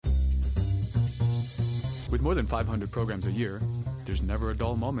With more than 500 programs a year, there's never a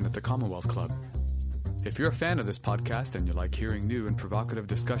dull moment at the Commonwealth Club. If you're a fan of this podcast and you like hearing new and provocative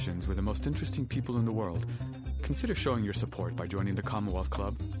discussions with the most interesting people in the world, consider showing your support by joining the Commonwealth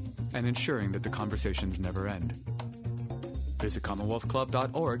Club and ensuring that the conversations never end. Visit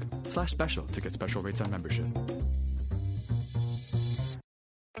commonwealthclub.org/special to get special rates on membership.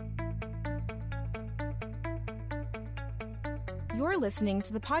 You're listening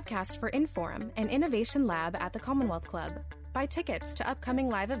to the podcast for INFORUM, an innovation lab at the Commonwealth Club. Buy tickets to upcoming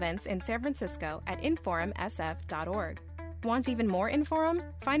live events in San Francisco at inforumsf.org. Want even more INFORUM?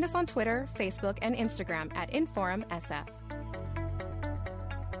 Find us on Twitter, Facebook, and Instagram at INFORUMSF.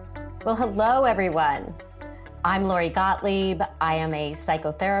 Well, hello, everyone. I'm Lori Gottlieb. I am a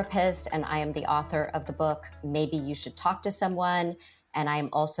psychotherapist, and I am the author of the book, Maybe You Should Talk to Someone, and I am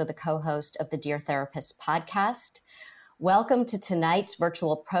also the co-host of the Dear Therapist podcast. Welcome to tonight's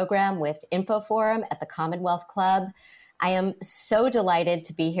virtual program with INFORUM at the Commonwealth Club. I am so delighted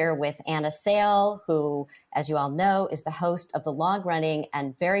to be here with Anna Sale, who, as you all know, is the host of the long-running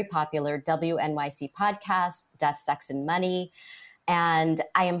and very popular WNYC podcast, Death, Sex, and Money. And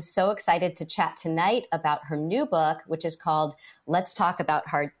I am so excited to chat tonight about her new book, which is called Let's Talk About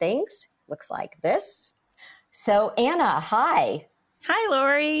Hard Things. Looks like this. So Anna, hi. Hi,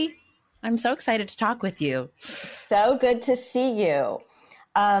 Lori. I'm so excited to talk with you. So good to see you.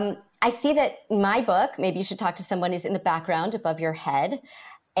 I see that my book, Maybe You Should Talk to Someone, is in the background above your head.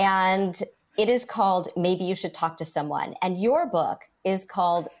 And it is called Maybe You Should Talk to Someone. And your book is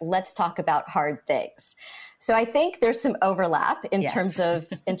called Let's Talk About Hard Things. So I think there's some overlap in terms of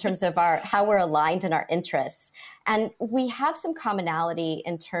our how we're aligned in our interests. And we have some commonality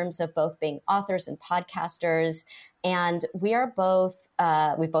in terms of both being authors and podcasters. And we are both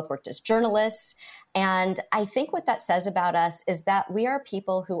we've both worked as journalists. And I think what that says about us is that we are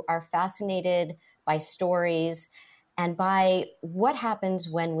people who are fascinated by stories and by what happens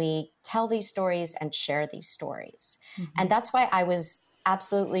when we tell these stories and share these stories. Mm-hmm. And that's why I was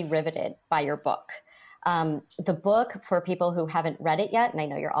absolutely riveted by your book. The book, for people who haven't read it yet, and I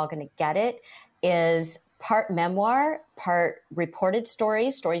know you're all going to get it, is part memoir, part reported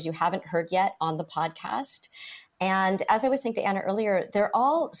stories you haven't heard yet on the podcast. And as I was saying to Anna earlier, they're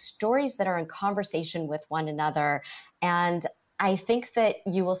all stories that are in conversation with one another. And I think that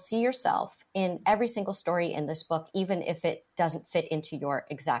you will see yourself in every single story in this book, even if it doesn't fit into your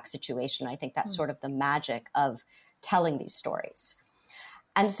exact situation. I think that's sort of the magic of telling these stories.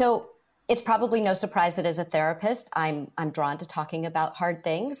 And so it's probably no surprise that as a therapist, I'm drawn to talking about hard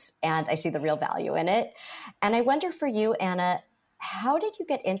things, and I see the real value in it. And I wonder for you, Anna, how did you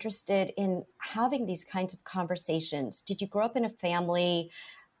get interested in having these kinds of conversations? Did you grow up in a family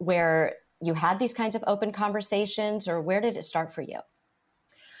where you had these kinds of open conversations, or where did it start for you?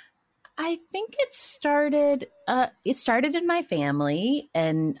 I think it started in my family,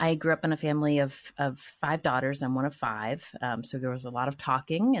 and I grew up in a family of 5 daughters. I'm one of 5. So there was a lot of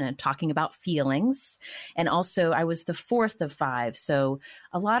talking and talking about feelings. And also I was the 4th of 5. So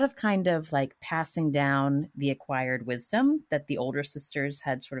a lot of kind of like passing down the acquired wisdom that the older sisters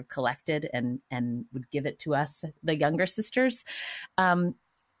had sort of collected and would give it to us, the younger sisters.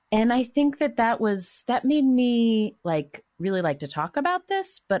 And I think that made me really like to talk about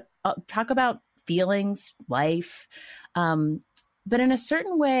this, but talk about feelings, life. But in a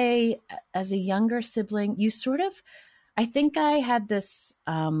certain way, as a younger sibling, I think I had this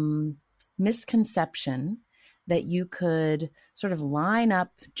misconception that you could sort of line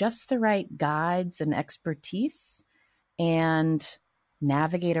up just the right guides and expertise and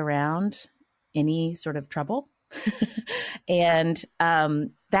navigate around any sort of trouble. And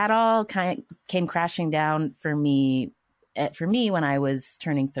that all kind of came crashing down for me when I was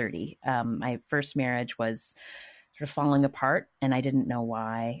turning 30. My first marriage was sort of falling apart, and I didn't know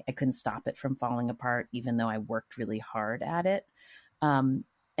why. I couldn't stop it from falling apart, even though I worked really hard at it. And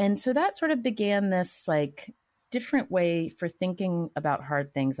so that sort of began this different way for thinking about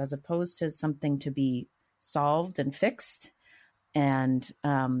hard things, as opposed to something to be solved and fixed, and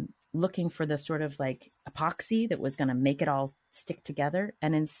looking for the sort of epoxy that was going to make it all stick together,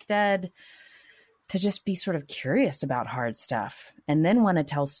 and instead to just be sort of curious about hard stuff, and then want to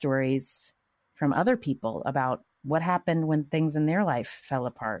tell stories from other people about what happened when things in their life fell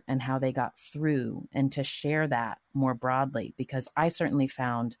apart and how they got through, and to share that more broadly. Because I certainly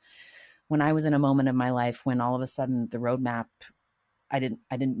found when I was in a moment of my life when all of a sudden the roadmap, I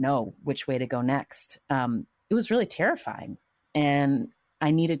didn't know which way to go next. It was really terrifying, and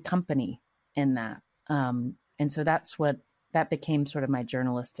I needed company in that. And so that became sort of my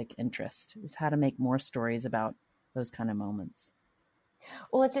journalistic interest, is how to make more stories about those kind of moments.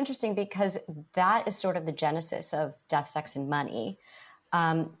 Well, it's interesting because that is sort of the genesis of Death, Sex, and Money.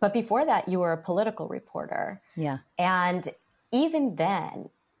 But before that, you were a political reporter. Yeah. And even then,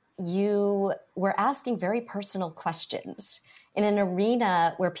 you were asking very personal questions in an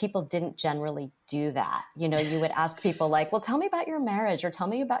arena where people didn't generally do that. You know, you would ask people like, well, tell me about your marriage, or tell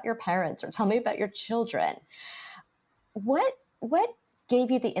me about your parents, or tell me about your children. What gave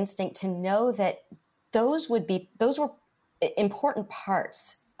you the instinct to know that those were important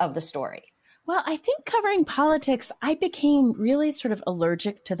parts of the story? Well, I think covering politics, I became really sort of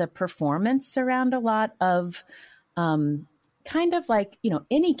allergic to the performance around a lot of kind of like, you know,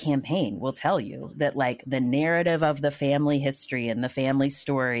 any campaign will tell you that like the narrative of the family history and the family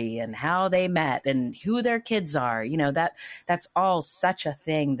story and how they met and who their kids are, you know, that's all such a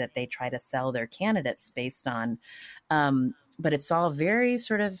thing that they try to sell their candidates based on. But it's all very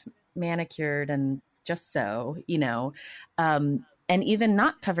sort of manicured and just so, you know, and even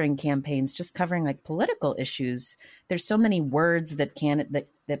not covering campaigns, just covering like political issues. There's so many words that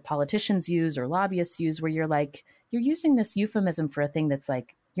politicians use or lobbyists use where you're like, you're using this euphemism for a thing that's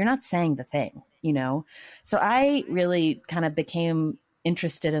like, you're not saying the thing, you know? So I really kind of became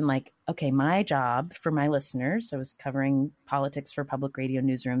interested in like, okay, my job for my listeners, I was covering politics for public radio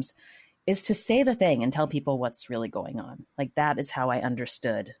newsrooms, is to say the thing and tell people what's really going on. Like that is how I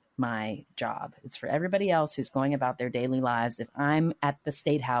understood my job. It's for everybody else who's going about their daily lives. If I'm at the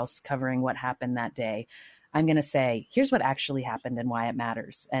State House covering what happened that day, I'm going to say, here's what actually happened and why it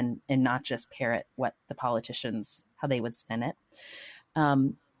matters, and not just parrot what the politicians, how they would spin it.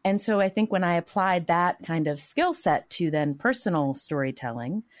 And so I think when I applied that kind of skill set to then personal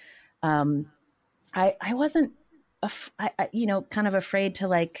storytelling, I wasn't, you know, kind of afraid to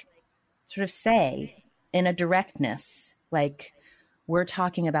like sort of say in a directness, like we're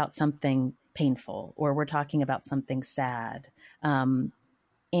talking about something painful or we're talking about something sad. And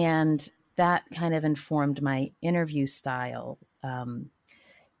that kind of informed my interview style,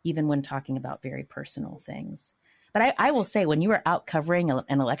 even when talking about very personal things. But I will say, when you are out covering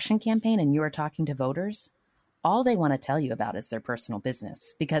an election campaign and you are talking to voters, all they want to tell you about is their personal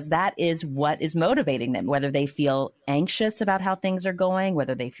business, because that is what is motivating them, whether they feel anxious about how things are going,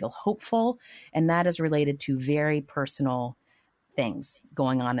 whether they feel hopeful. And that is related to very personal things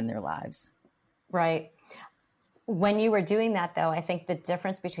going on in their lives. Right. When you were doing that, though, I think the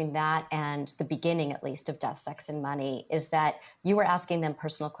difference between that and the beginning, at least, of Death, Sex, and Money is that you were asking them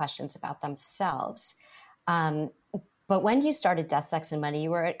personal questions about themselves. But when you started Death, Sex, and Money, you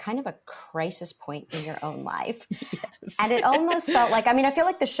were at kind of a crisis point in your own life. Yes. And it almost felt like, I mean, I feel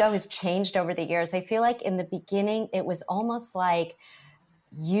like the show has changed over the years. I feel like in the beginning, it was almost like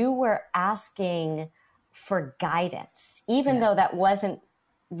you were asking for guidance, even though that wasn't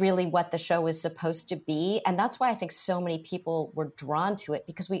really what the show was supposed to be. And that's why I think so many people were drawn to it,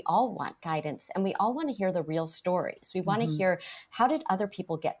 because we all want guidance and we all want to hear the real stories. We want to hear, how did other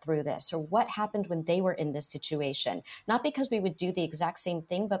people get through this, or what happened when they were in this situation? Not because we would do the exact same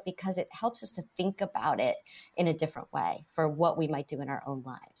thing, but because it helps us to think about it in a different way for what we might do in our own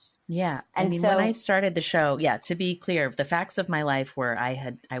lives. Yeah. And I mean, when I started the show, to be clear, the facts of my life were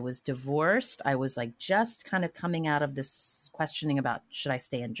I was divorced. I was like just kind of coming out of this questioning about, should I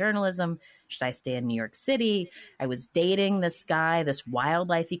stay in journalism? Should I stay in New York City? I was dating this guy, this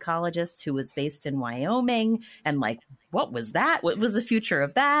wildlife ecologist who was based in Wyoming. And like, what was that? What was the future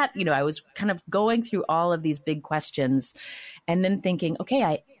of that? You know, I was kind of going through all of these big questions and then thinking,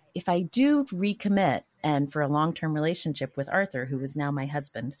 okay, if I do recommit, and for a long-term relationship with Arthur, who is now my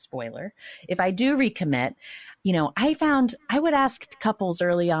husband, spoiler, if I do recommit, you know, I would ask couples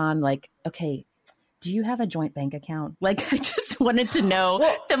early on, like, okay, do you have a joint bank account? Like, I just wanted to know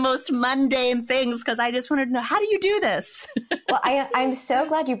the most mundane things, because I just wanted to know, how do you do this? Well, I'm so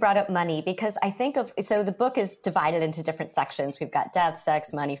glad you brought up money, because I think so the book is divided into different sections. We've got death,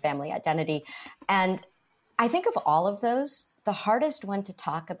 sex, money, family, identity. And I think of all of those, the hardest one to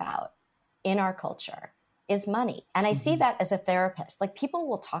talk about in our culture is money. And I see that as a therapist. Like, people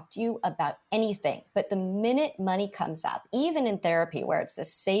will talk to you about anything, but the minute money comes up, even in therapy where it's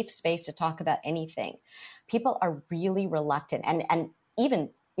this safe space to talk about anything, people are really reluctant. And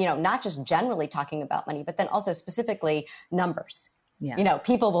even, you know, not just generally talking about money, but then also specifically numbers. Yeah. You know,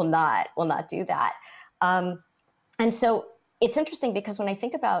 people will not do that. And so it's interesting, because when I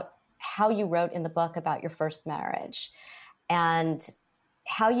think about how you wrote in the book about your first marriage and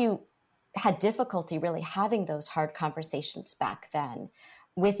how you had difficulty really having those hard conversations back then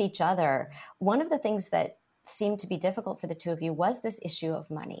with each other, one of the things that seemed to be difficult for the two of you was this issue of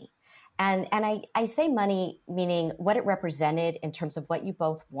money. And I say money meaning what it represented in terms of what you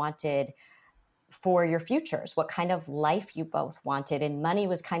both wanted for your futures, what kind of life you both wanted. And money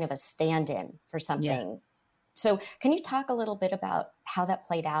was kind of a stand-in for something. Yeah. So can you talk a little bit about how that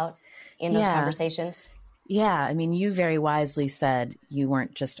played out in those conversations? Yeah. I mean, you very wisely said you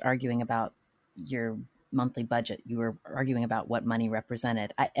weren't just arguing about your monthly budget. You were arguing about what money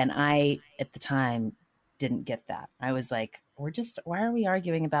represented. I, at the time, didn't get that. I was like, why are we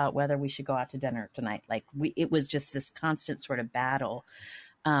arguing about whether we should go out to dinner tonight? Like it was just this constant sort of battle.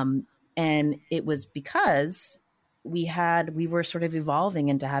 And it was because we were sort of evolving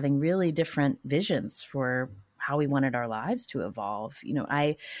into having really different visions for how we wanted our lives to evolve. You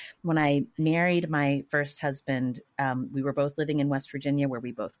know, when I married my first husband, we were both living in West Virginia where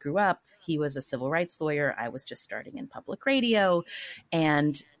we both grew up. He was a civil rights lawyer. I was just starting in public radio.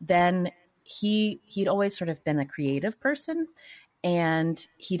 And then he'd always sort of been a creative person. And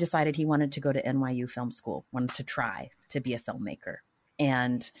he decided he wanted to go to NYU film school, wanted to try to be a filmmaker.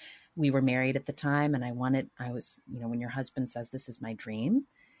 And we were married at the time. And I was, you know, when your husband says, this is my dream,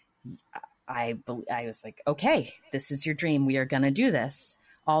 I was like, okay, this is your dream. We are going to do this.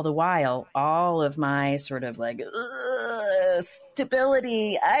 All the while, all of my sort of like,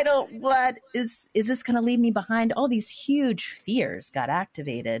 stability, is this going to leave me behind? All these huge fears got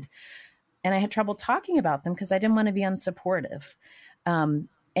activated. And I had trouble talking about them because I didn't want to be unsupportive.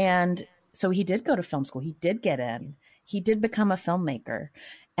 And so he did go to film school. He did get in. He did become a filmmaker.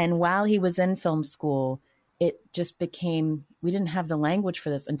 And while he was in film school, it just became, we didn't have the language for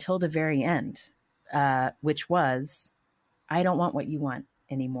this until the very end, which was, I don't want what you want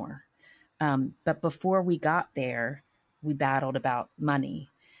anymore. But before we got there, we battled about money.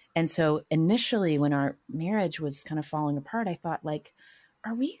 And so initially when our marriage was kind of falling apart, I thought like,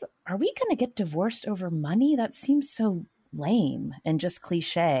 are we going to get divorced over money? That seems so lame and just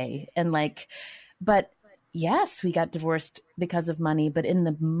cliche. And like, but yes, we got divorced because of money, but in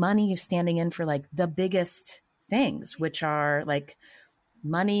the money standing in for like the biggest things, which are like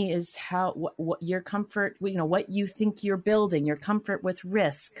money is what your comfort, you know, what you think you're building, your comfort with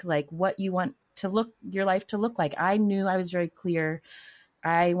risk, like what you want your life to look like. I knew, I was very clear.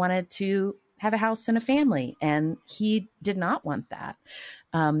 I wanted to have a house and a family, and he did not want that.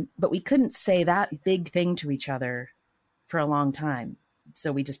 But we couldn't say that big thing to each other for a long time.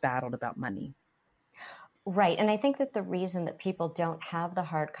 So we just battled about money. Right. And I think that the reason that people don't have the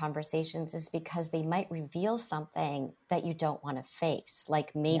hard conversations is because they might reveal something that you don't want to face.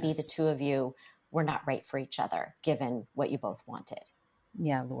 Like maybe the two of you were not right for each other, given what you both wanted.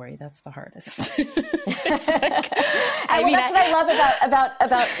 Yeah, Lori, that's the hardest. That's what I love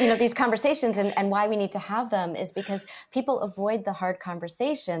about you know, these conversations and why we need to have them is because people avoid the hard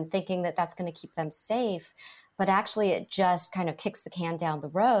conversation thinking that that's going to keep them safe. But actually it just kind of kicks the can down the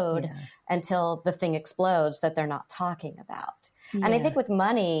road until the thing explodes that they're not talking about. Yeah. And I think with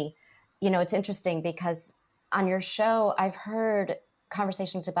money, you know, it's interesting because on your show, I've heard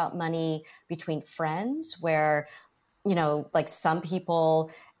conversations about money between friends where, you know, like some people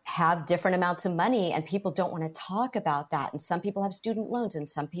have different amounts of money and people don't want to talk about that. And some people have student loans and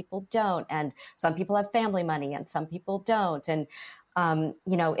some people don't. And some people have family money and some people don't. And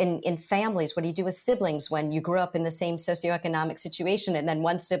you know, in families, what do you do with siblings when you grew up in the same socioeconomic situation and then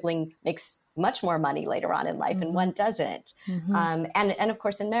one sibling makes much more money later on in life and one doesn't? And of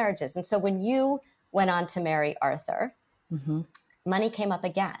course in marriages. And so when you went on to marry Arthur, money came up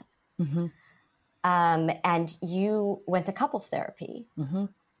again. And you went to couples therapy.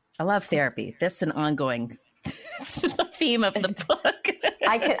 I love therapy. That's an ongoing theme of the book.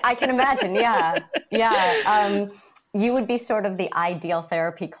 I can imagine. Yeah. You would be sort of the ideal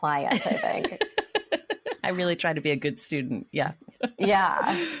therapy client, I think. I really try to be a good student. Yeah.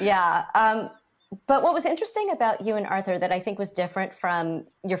 Yeah. But what was interesting about you and Arthur that I think was different from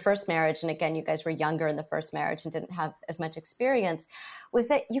your first marriage, and again, you guys were younger in the first marriage and didn't have as much experience, was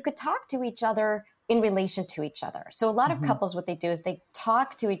that you could talk to each other in relation to each other. So a lot of couples, what they do is they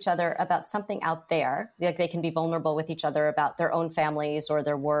talk to each other about something out there. Like they can be vulnerable with each other about their own families or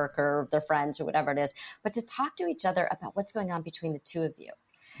their work or their friends or whatever it is, but to talk to each other about what's going on between the two of you.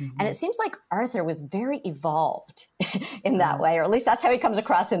 And it seems like Arthur was very evolved in that way, or at least that's how he comes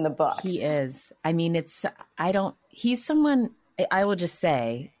across in the book. He is. I mean, he's someone, I will just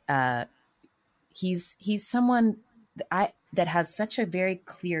say, he's someone that has such a very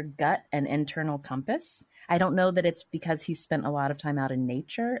clear gut and internal compass. I don't know that it's because he spent a lot of time out in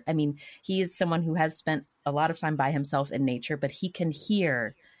nature. I mean, he is someone who has spent a lot of time by himself in nature, but he can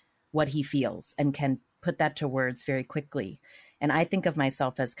hear what he feels and can put that to words very quickly. And I think of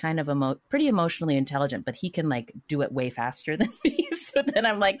myself as kind of pretty emotionally intelligent, but he can like do it way faster than me. So then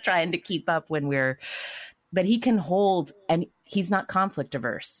I'm like trying to keep up but he can hold, and he's not conflict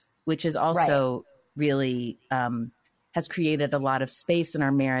averse. which is also really has created a lot of space in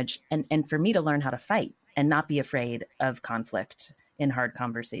our marriage, and for me to learn how to fight and not be afraid of conflict in hard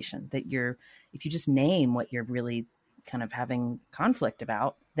conversation. That if you just name what you're really kind of having conflict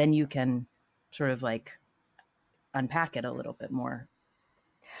about, then you can sort of like unpack it a little bit more.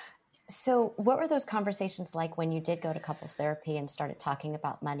 So what were those conversations like when you did go to couples therapy and started talking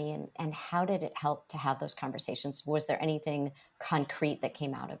about money, and how did it help to have those conversations? Was there anything concrete that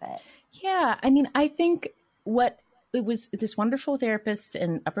came out of it? Yeah. I mean, I think it was this wonderful therapist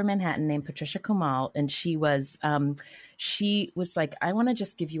in Upper Manhattan named Patricia Komal. And she was like, I want to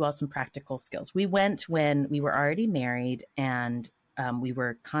just give you all some practical skills. We went when we were already married, and we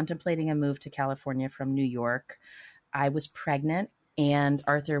were contemplating a move to California from New York. I was pregnant, and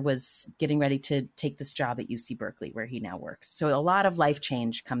Arthur was getting ready to take this job at UC Berkeley, where he now works. So a lot of life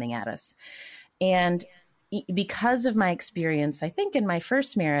change coming at us. And because of my experience, I think in my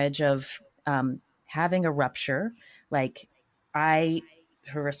first marriage of having a rupture, like I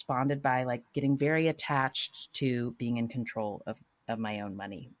responded by like getting very attached to being in control of my own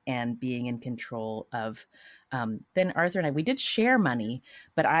money and being in control of, then Arthur and we did share money,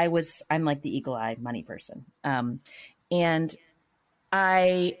 but I'm like the eagle eye money person. And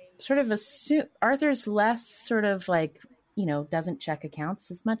I sort of assume Arthur's less sort of like, doesn't check accounts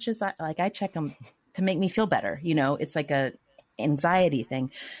as much as I check them to make me feel better. It's like a anxiety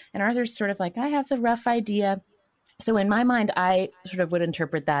thing. And Arthur's sort of like, I have the rough idea. So in my mind, I sort of would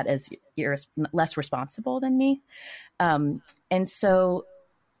interpret that as you're less responsible than me. And so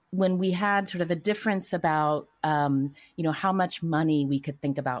when we had sort of a difference about, how much money we could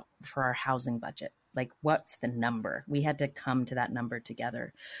think about for our housing budget, like what's the number? We had to come to that number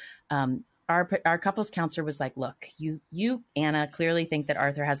together. Our couples counselor was like, look, you, Anna, clearly think that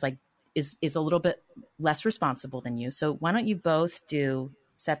Arthur has is a little bit less responsible than you. So why don't you both do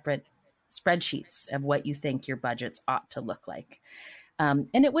separate spreadsheets of what you think your budgets ought to look like? And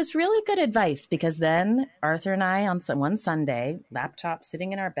it was really good advice, because then Arthur and I on one Sunday, laptop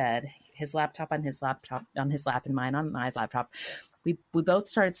sitting in our bed, his laptop on his lap and mine on my laptop, we both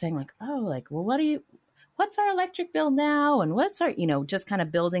started saying like, well, what's our electric bill now? And what's our, just kind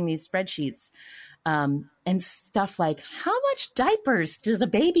of building these spreadsheets. And stuff like, how much diapers does a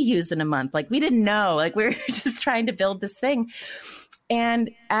baby use in a month? Like we didn't know, like we were just trying to build this thing.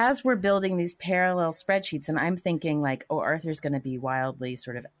 And as we're building these parallel spreadsheets, and I'm thinking like, Arthur's going to be wildly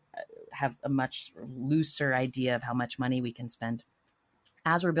sort of have a much looser idea of how much money we can spend.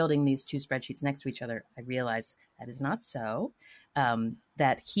 As we're building these two spreadsheets next to each other, I realize that is not so,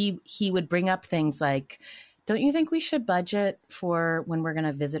 that he would bring up things like, don't you think we should budget for when we're going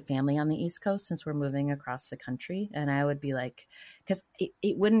to visit family on the East Coast since we're moving across the country? And I would be like, because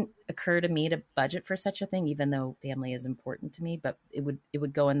it wouldn't occur to me to budget for such a thing, even though family is important to me, but it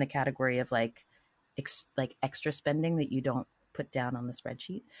would go in the category of like extra spending that you don't put down on the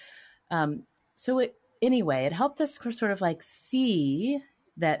spreadsheet. Anyway, it helped us sort of like see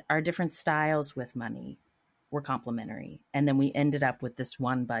that our different styles with money were complementary. And then we ended up with this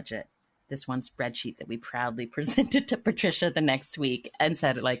one budget, this one spreadsheet that we proudly presented to Patricia the next week and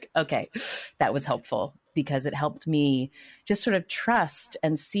said like, okay, that was helpful, because it helped me just sort of trust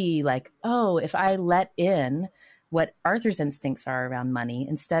and see like, if I let in what Arthur's instincts are around money,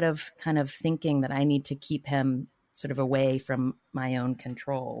 instead of kind of thinking that I need to keep him sort of away from my own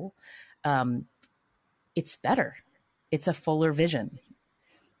control, it's better. It's a fuller vision.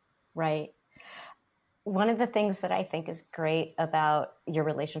 Right. One of the things that I think is great about your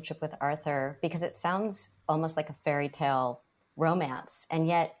relationship with Arthur, because it sounds almost like a fairy tale romance, and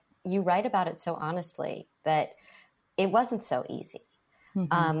yet you write about it so honestly that it wasn't so easy.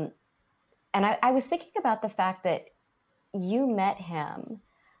 Mm-hmm. And I was thinking about the fact that you met him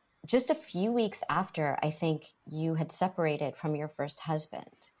just a few weeks after I think you had separated from your first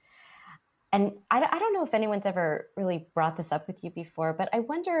husband. And I don't know if anyone's ever really brought this up with you before, but I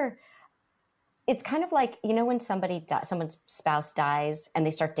wonder, it's kind of like, when someone's spouse dies and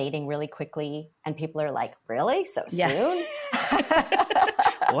they start dating really quickly and people are like, really? So soon?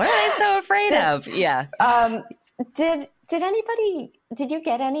 What are they so afraid of? Yeah. Did you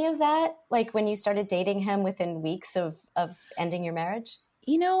get any of that? Like when you started dating him within weeks of ending your marriage?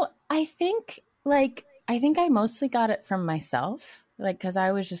 I think I mostly got it from myself. Like, cause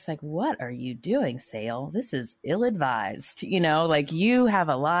I was just like, what are you doing, Sale? This is ill-advised. Like you have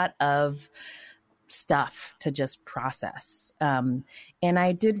a lot of stuff to just process. And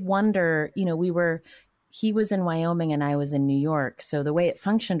I did wonder, he was in Wyoming and I was in New York. So the way it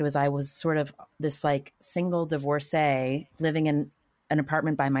functioned was I was sort of this like single divorcee living in an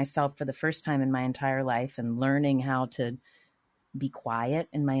apartment by myself for the first time in my entire life and learning how to be quiet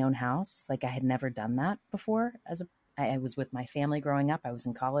in my own house. Like I had never done that before. I was with my family growing up. I was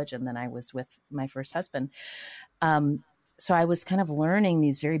in college, and then I was with my first husband. So I was kind of learning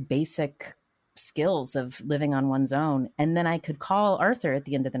these very basic skills of living on one's own. And then I could call Arthur at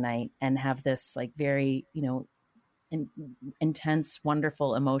the end of the night and have this like very, intense,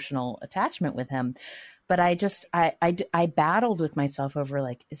 wonderful emotional attachment with him. But I battled with myself over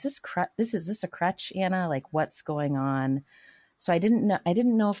like, is this a crutch, Anna? Like what's going on? So I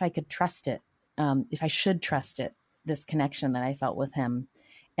didn't know if I could trust it, if I should trust it, this connection that I felt with him.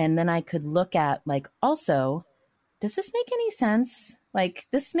 And then I could look at like, also, does this make any sense? Like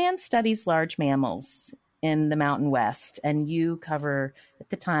this man studies large mammals in the Mountain West, and you cover, at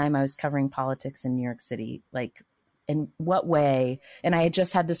the time I was covering politics in New York City. Like in what way? And I had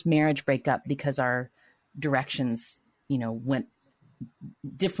just had this marriage breakup because our directions, went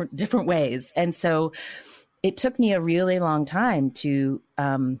different ways. And so it took me a really long time to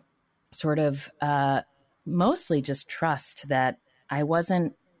sort of mostly just trust that I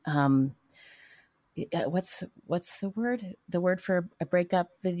wasn't, what's the word? The word for a breakup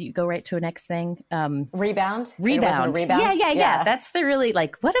that you go right to a next thing? Rebound. Rebound. Rebound. Yeah. That's the really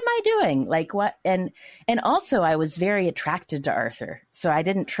like, what am I doing? Like what? And also I was very attracted to Arthur. So I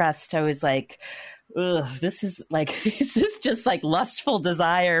didn't trust. I was like, ugh, this is just like lustful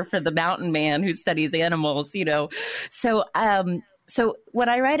desire for the mountain man who studies animals, So, so what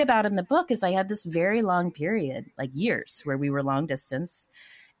I write about in the book is I had this very long period, like years, where we were long distance,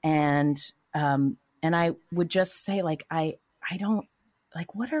 and I would just say like, I don't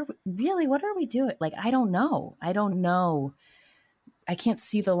like, what are we doing? Like, I don't know. I can't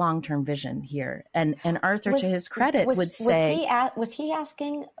see the long-term vision here. And Arthur, to his credit, would say, was he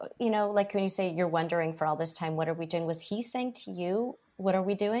asking, like when you say you're wondering for all this time, what are we doing? Was he saying to you, what are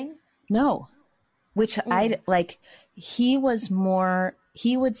we doing? No, which I like, he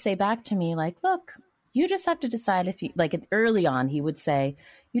would say back to me like, look, you just have to decide if you like early on, he would say,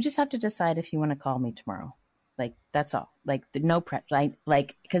 you just have to decide if you want to call me tomorrow. Like, that's all. Like no pressure.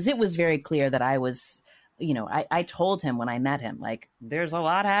 Like, cause it was very clear that I was, I told him when I met him, like, there's a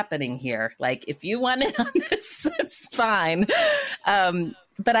lot happening here. Like, if you want in on this, it's fine.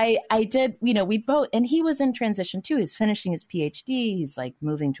 But I did, we both, and he was in transition too. He's finishing his PhD. He's like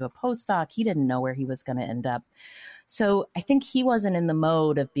moving to a postdoc. He didn't know where he was going to end up. So I think he wasn't in the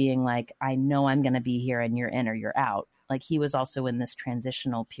mode of being like, I know I'm going to be here and you're in or you're out. Like he was also in this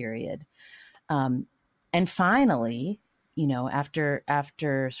transitional period. And finally,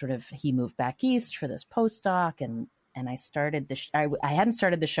 after sort of he moved back east for this postdoc and I started I hadn't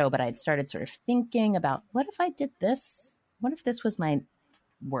started the show, but I had started sort of thinking about what if I did this? What if this was my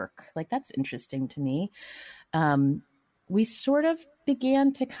work? Like, that's interesting to me. We sort of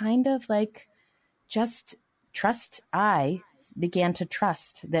began to kind of like just I began to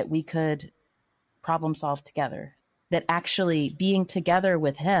trust that we could problem solve together, that actually being together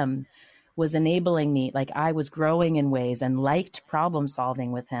with him was enabling me, like I was growing in ways and liked problem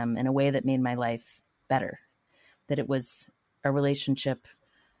solving with him in a way that made my life better, that it was a relationship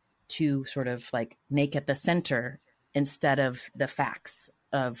to sort of like make it the center instead of the facts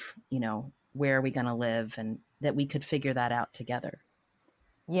of, where are we going to live, and that we could figure that out together.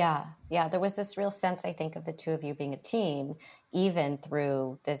 Yeah. There was this real sense, I think, of the two of you being a team, even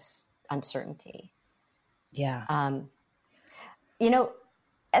through this uncertainty. Yeah.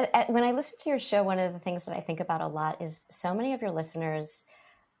 When I listen to your show, one of the things that I think about a lot is so many of your listeners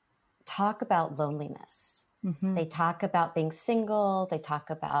talk about loneliness. Mm-hmm. They talk about being single. They talk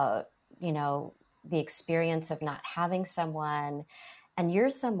about, the experience of not having someone. And you're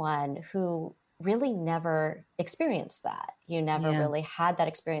someone who really never experienced that. You never really had that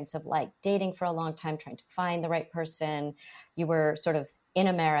experience of like dating for a long time, trying to find the right person. You were sort of in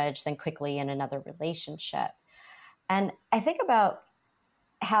a marriage, then quickly in another relationship. And I think about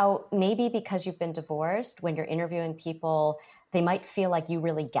how maybe because you've been divorced, when you're interviewing people, they might feel like you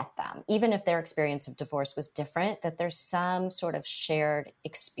really get them, even if their experience of divorce was different, that there's some sort of shared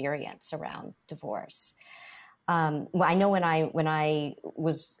experience around divorce. I know when I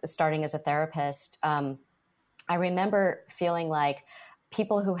was starting as a therapist, I remember feeling like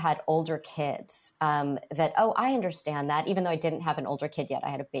people who had older kids, that, I understand that, even though I didn't have an older kid yet, I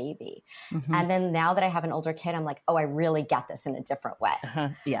had a baby. Mm-hmm. And then now that I have an older kid, I'm like, I really get this in a different way. Uh-huh.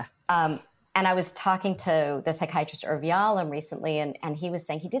 Yeah. And I was talking to the psychiatrist Irv Yalom recently, and he was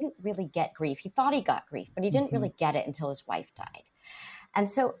saying he didn't really get grief. He thought he got grief, but he didn't really get it until his wife died. And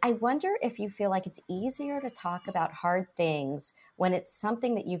so I wonder if you feel like it's easier to talk about hard things when it's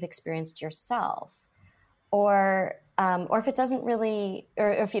something that you've experienced yourself, or if it doesn't really,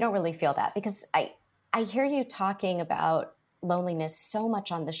 or if you don't really feel that, because I hear you talking about loneliness so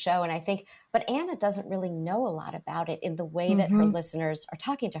much on the show. And I think, but Anna doesn't really know a lot about it in the way that her listeners are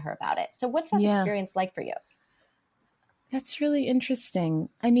talking to her about it. So what's that experience like for you? That's really interesting.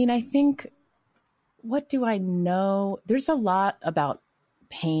 I mean, I think, what do I know? There's a lot about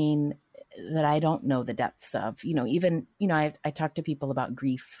pain that I don't know the depths of. Even, I talk to people about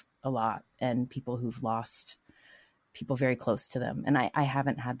grief a lot, and people who've lost people very close to them. And I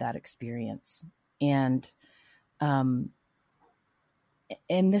haven't had that experience. And the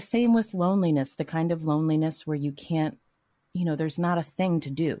same with loneliness, the kind of loneliness where you can't, there's not a thing to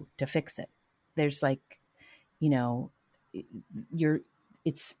do to fix it. There's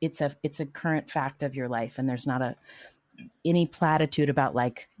it's a current fact of your life. And there's not any platitude about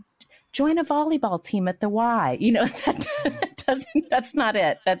join a volleyball team at the Y, that's not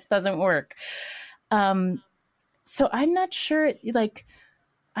it. That doesn't work. So I'm not sure,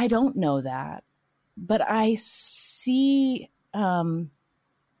 I don't know that, but I see,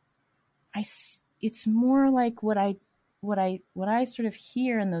 it's more like what I sort of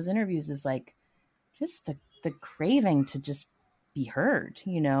hear in those interviews is just the craving to just be heard,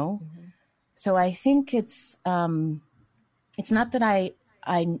 So I think it's not that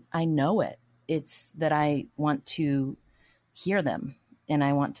I know it. It's that I want to hear them, and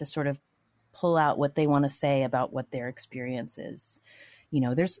I want to sort of pull out what they want to say about what their experience is.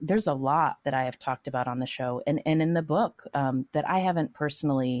 There's a lot that I have talked about on the show and in the book that I haven't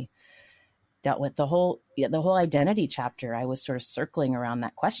personally dealt with. The whole identity chapter, I was sort of circling around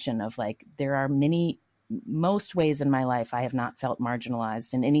that question of there are most ways in my life I have not felt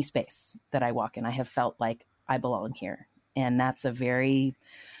marginalized in any space that I walk in. I have felt like I belong here. And that's a very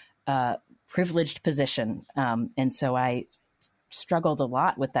privileged position. And so I struggled a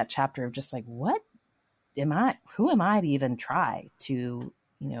lot with that chapter of just what am I? Who am I to even try to,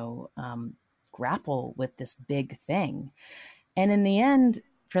 grapple with this big thing? And in the end,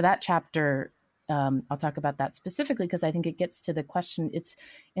 for that chapter, I'll talk about that specifically because I think it gets to the question. It's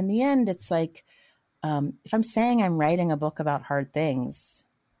in the end, it's if I'm saying I'm writing a book about hard things,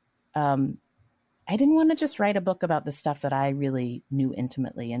 I didn't want to just write a book about the stuff that I really knew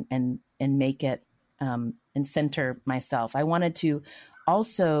intimately and make it and center myself. I wanted to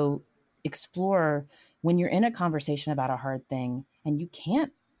also explore when you're in a conversation about a hard thing and you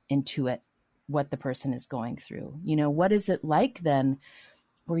can't intuit what the person is going through. What is it like then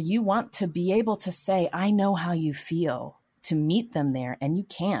where you want to be able to say, I know how you feel, to meet them there, and you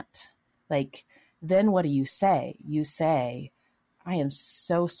can't? Then what do you say? You say, I am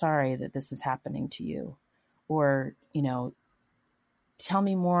so sorry that this is happening to you. Or, tell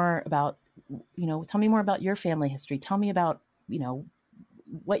me more about your family history. Tell me about,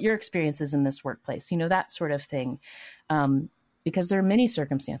 what your experience is in this workplace, that sort of thing. Because there are many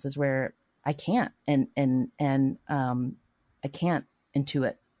circumstances where I can't, and I can't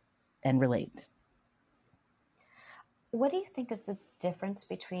intuit and relate. What do you think is the difference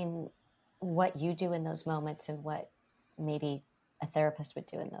between what you do in those moments and what maybe a therapist would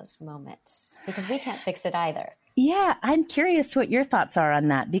do in those moments? Because we can't fix it either. Yeah, I'm curious what your thoughts are on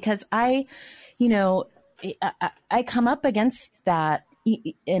that, because I come up against that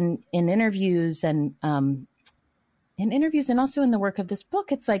in interviews and also in the work of this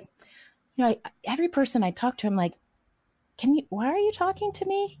book. It's every person I talk to, I'm like, why are you talking to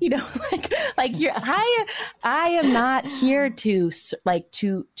me? I am not here to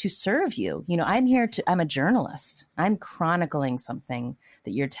serve you. I'm a journalist. I'm chronicling something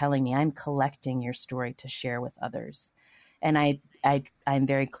that you're telling me. I'm collecting your story to share with others. And I'm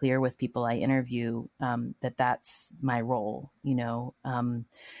very clear with people I interview, that that's my role, and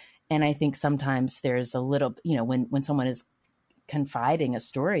I think sometimes there's a little, when someone is confiding a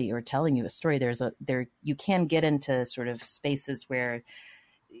story or telling you a story, you can get into sort of spaces where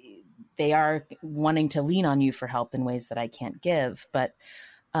they are wanting to lean on you for help in ways that I can't give. But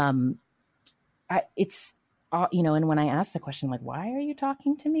and when I ask the question, why are you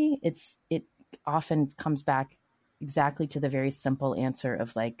talking to me? It often comes back exactly to the very simple answer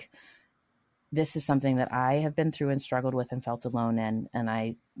of this is something that I have been through and struggled with and felt alone in, and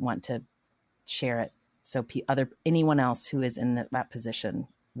I want to share it so anyone else who is in that position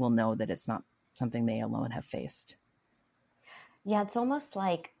will know that it's not something they alone have faced. Yeah, it's almost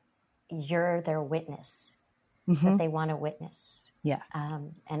like you're their witness that they want to witness. Yeah.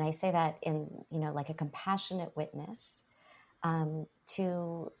 And I say that in, a compassionate witness,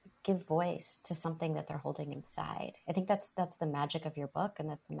 to give voice to something that they're holding inside. I think that's the magic of your book, and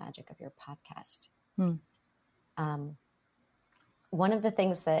that's the magic of your podcast. One of the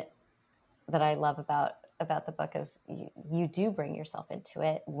things that I love about the book is you do bring yourself into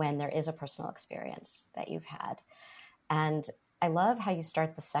it when there is a personal experience that you've had. And I love how you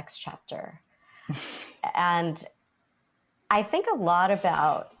start the sex chapter. And I think a lot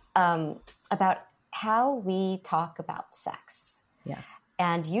about how we talk about sex. Yeah.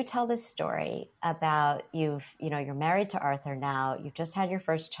 And you tell this story about you're married to Arthur now, you've just had your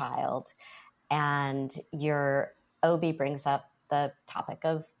first child, and your OB brings up the topic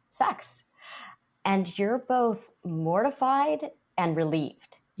of sex. And you're both mortified and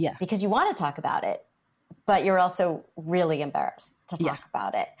relieved. Yeah. Because you want to talk about it, but you're also really embarrassed to talk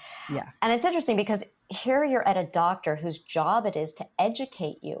about it. Yeah. And it's interesting because here you're at a doctor whose job it is to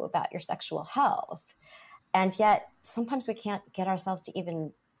educate you about your sexual health. And yet sometimes we can't get ourselves to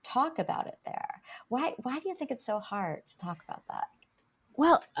even talk about it there. Why do you think it's so hard to talk about that?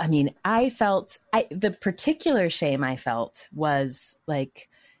 Well, I mean, the particular shame I felt was like,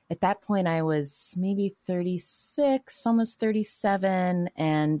 at that point I was maybe 36, almost 37.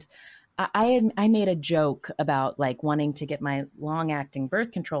 And I made a joke about like wanting to get my long acting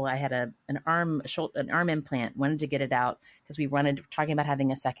birth control. I had an arm implant, wanted to get it out because we wanted talking about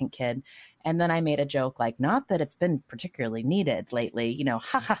having a second kid. And then I made a joke like, not that it's been particularly needed lately,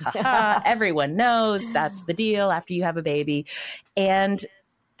 ha ha ha ha. Everyone knows that's the deal after you have a baby. And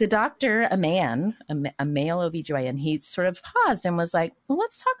the doctor, a male OBGYN, he sort of paused and was like, well,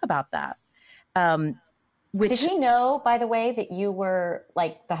 let's talk about that. Did he know, by the way, that you were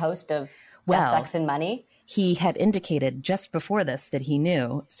like the host of Death, Sex, and Money? He had indicated just before this that he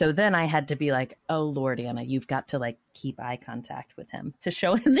knew. So then I had to be like, oh, Lord, Anna, you've got to like keep eye contact with him to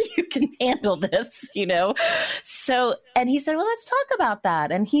show him that you can handle this, So, and he said, well, let's talk about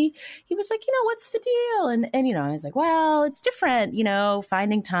that. And he was like, what's the deal? And I was like, well, it's different,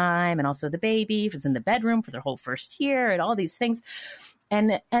 finding time. And also the baby was in the bedroom for their whole first year and all these things.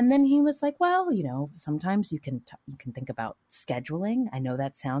 And then he was like, well, sometimes you can think about scheduling. I know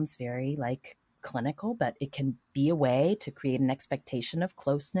that sounds very like clinical, but it can be a way to create an expectation of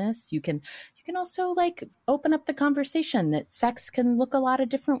closeness. You can also like open up the conversation that sex can look a lot of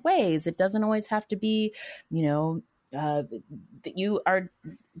different ways. It doesn't always have to be, that you are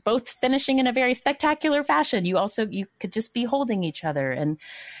both finishing in a very spectacular fashion. You could just be holding each other.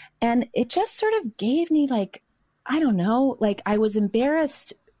 And it just sort of gave me like, I don't know, like I was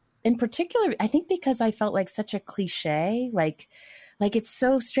embarrassed in particular, I think because I felt like such a cliche, like it's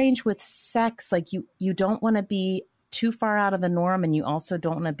so strange with sex. Like you don't want to be too far out of the norm. And you also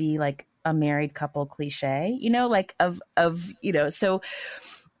don't want to be like a married couple cliche, so,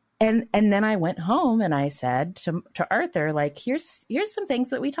 and then I went home and I said to Arthur, like, here's some things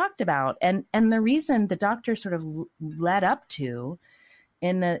that we talked about. And the reason the doctor sort of led up to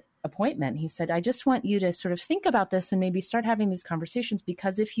in the appointment, he said, I just want you to sort of think about this and maybe start having these conversations,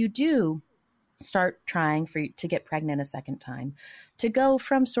 because if you do start trying to get pregnant a second time, to go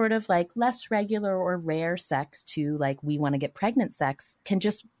from sort of like less regular or rare sex to like, we want to get pregnant sex can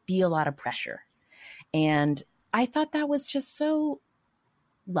just be a lot of pressure. And I thought that was just so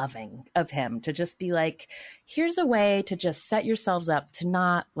loving of him to just be like, here's a way to just set yourselves up to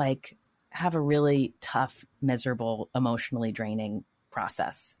not like have a really tough, miserable, emotionally draining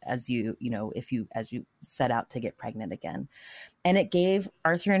process as you set out to get pregnant again. And it gave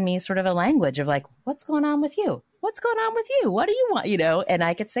Arthur and me sort of a language of like, what's going on with you? What's going on with you? What do you want? And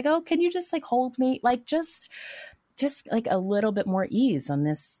I could say, oh, can you just like hold me? Like just like a little bit more ease on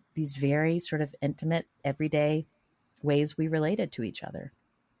these very sort of intimate, everyday ways we related to each other.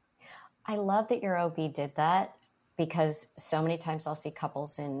 I love that your OB did that, because so many times I'll see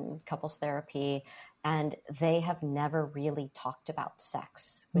couples in couples therapy and they have never really talked about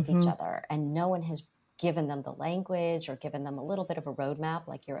sex with each other, and no one has given them the language or given them a little bit of a roadmap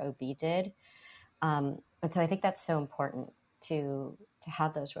like your OB did. And so I think that's so important to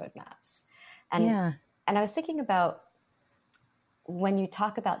have those roadmaps. And I was thinking about when you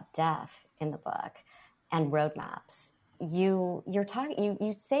talk about death in the book and roadmaps, you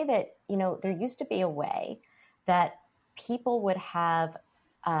say that, there used to be a way that people would have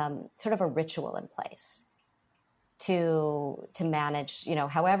sort of a ritual in place to manage,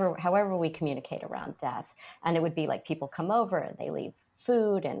 however we communicate around death. And it would be like people come over and they leave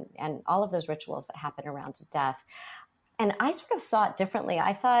food and all of those rituals that happen around death. And I sort of saw it differently.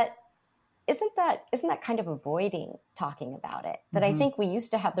 I thought, isn't that kind of avoiding talking about it? That I think we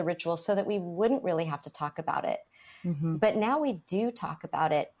used to have the rituals so that we wouldn't really have to talk about it. But now we do talk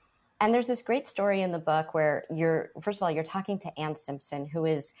about it. And there's this great story in the book where you're talking to Ann Simpson, who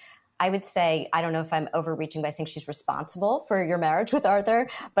is, I would say, I don't know if I'm overreaching by saying she's responsible for your marriage with Arthur,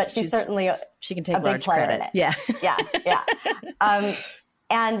 but she's certainly she can take a big large player credit. in it. Yeah.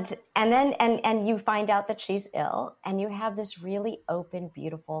 then you find out that she's ill, and you have this really open,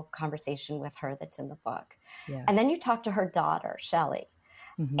 beautiful conversation with her that's in the book. Yeah. And then you talk to her daughter, Shelley,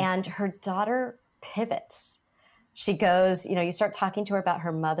 and her daughter pivots. She goes, you start talking to her about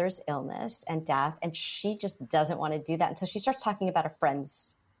her mother's illness and death, and she just doesn't want to do that. And so she starts talking about a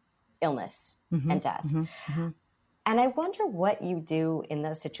friend's illness and death. And I wonder what you do in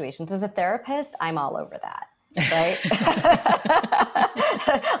those situations. As a therapist, I'm all over that. Right?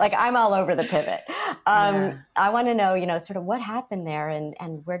 Like, I'm all over the pivot. I want to know, sort of what happened there,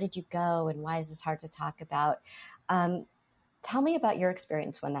 and where did you go, and why is this hard to talk about? Tell me about your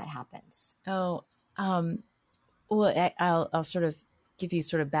experience when that happens. Well, I'll sort of give you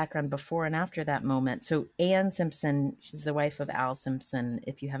sort of background before and after that moment. So Ann Simpson, she's the wife of Al Simpson.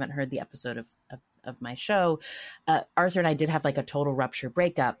 If you haven't heard the episode of my show, Arthur and I did have like a total rupture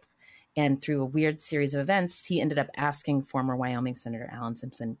breakup. And through a weird series of events, he ended up asking former Wyoming Senator Alan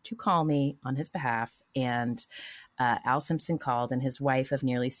Simpson to call me on his behalf. And Al Simpson called, and his wife of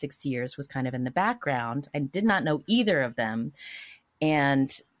nearly 60 years was kind of in the background. I did not know either of them.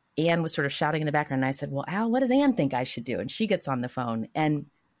 And Anne was sort of shouting in the background. And I said, well, Al, what does Anne think I should do? And she gets on the phone. And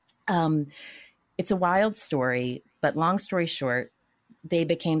it's a wild story, but long story short, they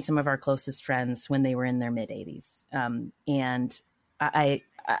became some of our closest friends when they were in their mid-80s. And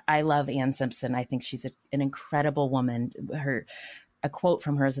I love Ann Simpson. I think she's an incredible woman. A quote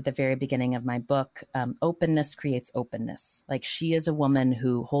from her is at the very beginning of my book, openness creates openness. Like, she is a woman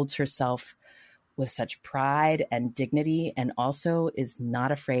who holds herself with such pride and dignity, and also is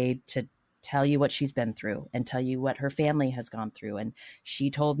not afraid to tell you what she's been through and tell you what her family has gone through. And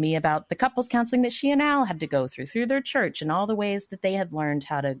she told me about the couples counseling that she and Al had to go through their church, and all the ways that they had learned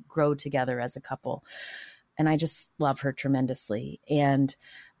how to grow together as a couple. And I just love her tremendously. And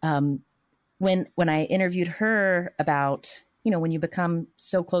when I interviewed her about, when you become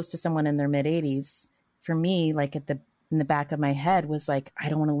so close to someone in their mid-80s, for me, like in the back of my head was like, I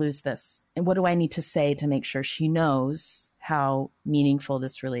don't want to lose this. And what do I need to say to make sure she knows how meaningful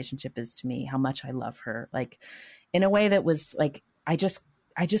this relationship is to me, how much I love her? Like, in a way that was like, I just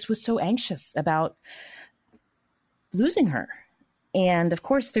was so anxious about losing her. And of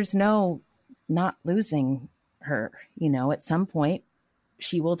course, there's no not losing her. At some point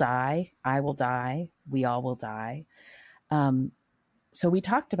she will die, I will die, we all will die. So we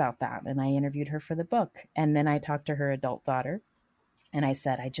talked about that, and I interviewed her for the book. And then I talked to her adult daughter, and I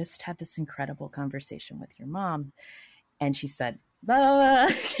said, I just had this incredible conversation with your mom. And she said, blah.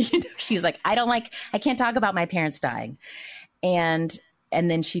 She's like, I can't talk about my parents dying. And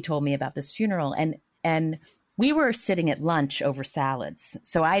then she told me about this funeral, and we were sitting at lunch over salads.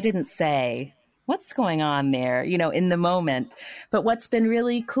 So I didn't say, what's going on there, in the moment. But what's been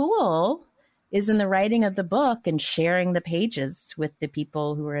really cool is in the writing of the book and sharing the pages with the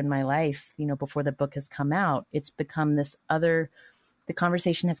people who are in my life, before the book has come out, it's become the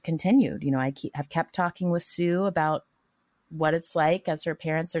conversation has continued. I've kept talking with Sue about what it's like as her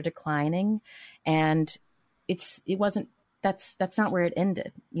parents are declining. And that's not where it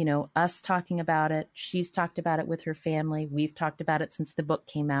ended. Us talking about it, she's talked about it with her family. We've talked about it since the book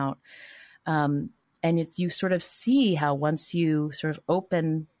came out. And you sort of see how once you sort of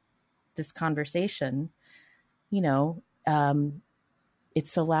open this conversation, it's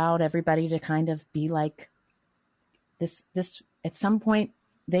allowed everybody to kind of be like, this at some point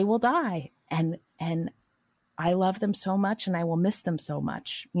they will die, and I love them so much, and I will miss them so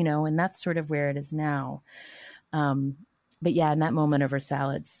much, and that's sort of where it is now. But yeah, in that moment over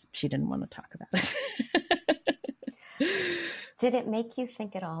salads, she didn't want to talk about it. Did it make you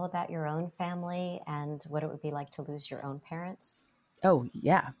think at all about your own family and what it would be like to lose your own parents? Oh,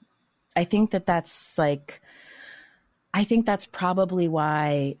 yeah. I think that's probably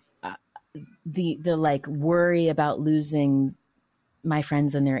why the like worry about losing my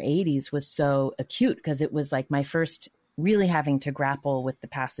friends in their 80s was so acute, because it was like my first really having to grapple with the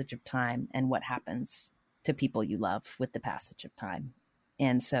passage of time and what happens to people you love with the passage of time.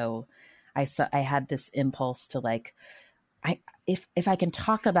 And so I had this impulse to like, if I can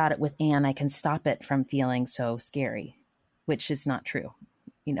talk about it with Anne, I can stop it from feeling so scary, which is not true.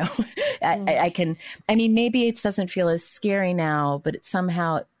 Maybe it doesn't feel as scary now, but it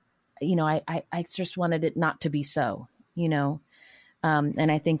somehow, I just wanted it not to be so,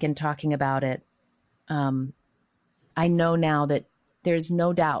 and I think in talking about it, I know now that there's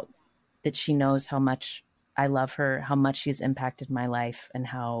no doubt that she knows how much I love her, how much she's impacted my life, and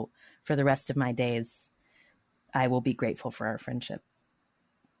how for the rest of my days, I will be grateful for our friendship.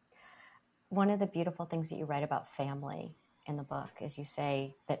 One of the beautiful things that you write about family in the book is you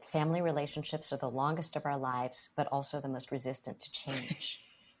say that family relationships are the longest of our lives, but also the most resistant to change.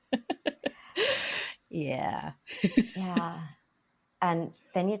 Yeah. Yeah. And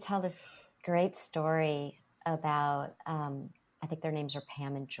then you tell this great story about, I think their names are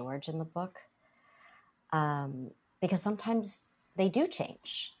Pam and George in the book, because sometimes they do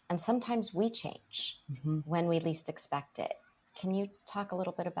change, and sometimes we change when we least expect it. Can you talk a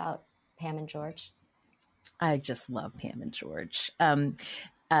little bit about Pam and George? I just love Pam and George.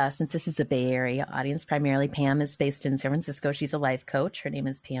 Since this is a Bay Area audience, primarily Pam is based in San Francisco. She's a life coach. Her name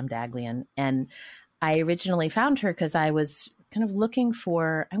is Pam Daglian. And I originally found her because I was kind of looking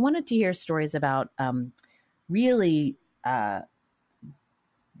for, I wanted to hear stories about really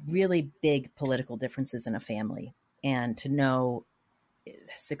big political differences in a family, and to know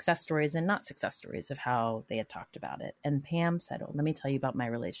success stories and not success stories of how they had talked about it. And Pam said, "Oh, let me tell you about my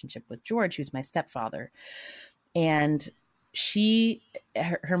relationship with George, who's my stepfather." And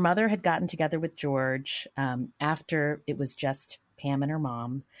her mother had gotten together with George after it was just Pam and her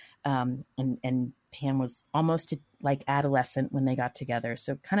mom. And Pam was almost like adolescent when they got together.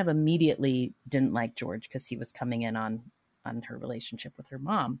 So kind of immediately didn't like George because he was coming in on her relationship with her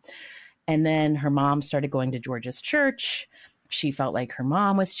mom. And then her mom started going to George's church. She felt like her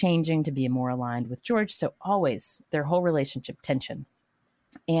mom was changing to be more aligned with George. So always their whole relationship tension.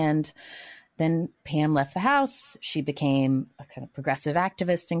 And then Pam left the house. She became a kind of progressive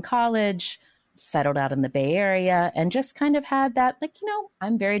activist in college, settled out in the Bay Area, and just kind of had that, like,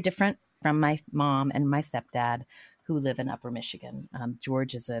 I'm very different from my mom and my stepdad who live in Upper Michigan.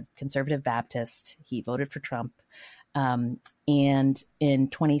 George is a conservative Baptist. He voted for Trump. And in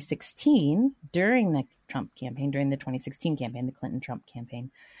 2016, during the Trump campaign, during the 2016 campaign, the Clinton-Trump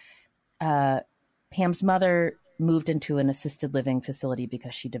campaign, Pam's mother moved into an assisted living facility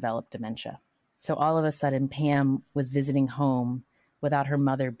because she developed dementia. So all of a sudden, Pam was visiting home without her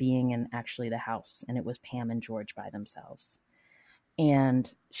mother being in actually the house. And it was Pam and George by themselves.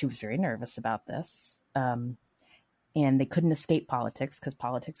 And she was very nervous about this. And they couldn't escape politics because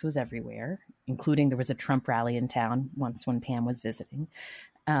politics was everywhere, including there was a Trump rally in town once when Pam was visiting.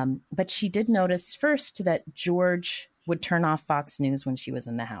 But she did notice first that George would turn off Fox News when she was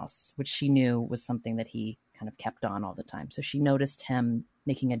in the house, which she knew was something that he kind of kept on all the time. So she noticed him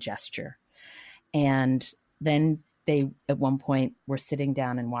making a gesture. And then they, at one point, were sitting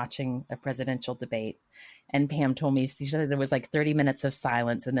down and watching a presidential debate. And Pam told me there was like 30 minutes of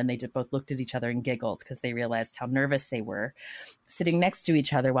silence. And then they both looked at each other and giggled because they realized how nervous they were sitting next to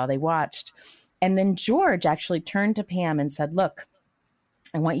each other while they watched. And then George actually turned to Pam and said, "Look,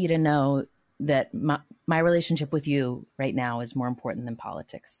 I want you to know that my relationship with you right now is more important than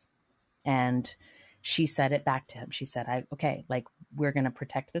politics." And she said it back to him. She said, "Okay, like, we're going to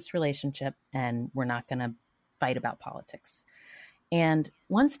protect this relationship and we're not going to fight about politics." And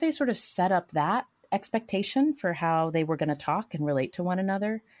once they sort of set up that expectation for how they were going to talk and relate to one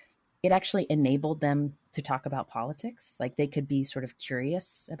another, it actually enabled them to talk about politics. Like, they could be sort of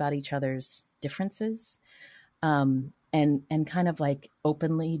curious about each other's differences, and kind of like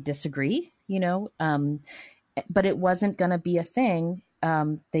openly disagree, but it wasn't going to be a thing.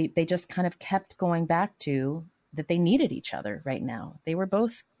 They just kind of kept going back to that they needed each other right now. They were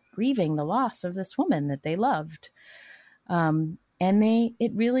both grieving the loss of this woman that they loved. And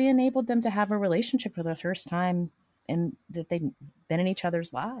it really enabled them to have a relationship for the first time, and that they'd been in each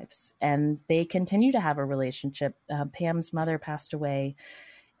other's lives. And they continue to have a relationship. Pam's mother passed away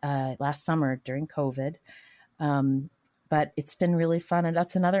last summer during COVID. But it's been really fun. And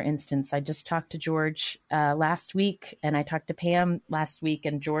that's another instance. I just talked to George last week, and I talked to Pam last week,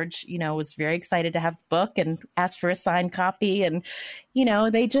 and George, was very excited to have the book and asked for a signed copy. And,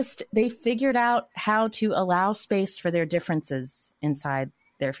 they figured out how to allow space for their differences inside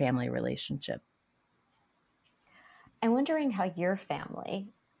their family relationship. I'm wondering how your family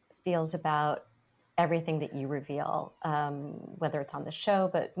feels about everything that you reveal, whether it's on the show,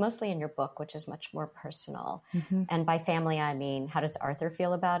 but mostly in your book, which is much more personal. Mm-hmm. And by family, I mean, how does Arthur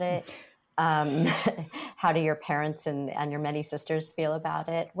feel about it? How do your parents and your many sisters feel about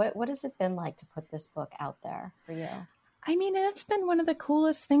it? What has it been like to put this book out there for you? I mean, it's been one of the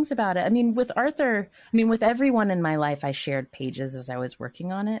coolest things about it. I mean, with Arthur, with everyone in my life, I shared pages as I was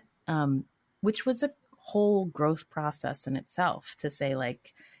working on it, which was a whole growth process in itself to say,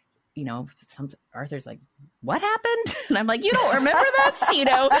 like, Arthur's like, "What happened?" And I'm like, "You don't remember this?"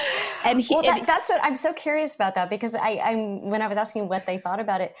 And that's what I'm so curious about that, because I'm when I was asking what they thought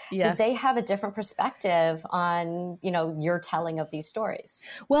about it, did they have a different perspective on, your telling of these stories?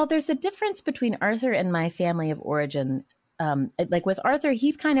 Well, there's a difference between Arthur and my family of origin. Like with Arthur,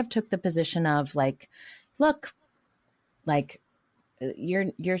 he kind of took the position of like, look, like,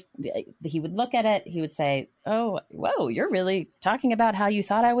 he would look at it, he would say, oh, whoa, you're really talking about how you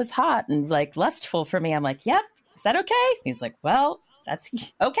thought I was hot and like lustful for me. I'm like, yep. Is that okay? He's like, well, that's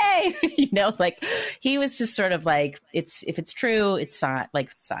okay. Like he was just sort of like, if it's true, it's fine.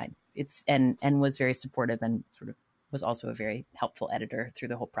 Like, it's fine. And was very supportive and sort of was also a very helpful editor through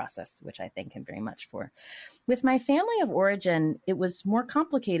the whole process, which I thank him very much for. With my family of origin, it was more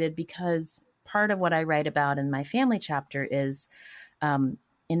complicated because part of what I write about in my family chapter is,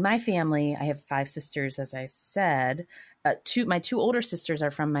 in my family, I have 5 sisters, as I said. My 2 older sisters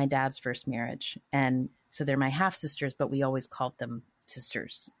are from my dad's first marriage. And so they're my half sisters, but we always called them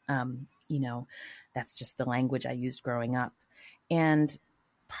sisters. That's just the language I used growing up. And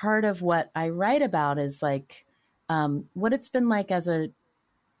part of what I write about is like, what it's been like as a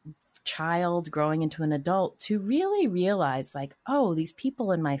child growing into an adult to really realize like, oh, these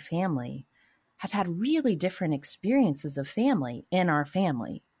people in my family have had really different experiences of family in our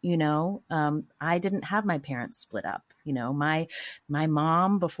family. I didn't have my parents split up. My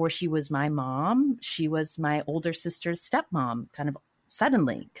mom, before she was my mom, she was my older sister's stepmom, kind of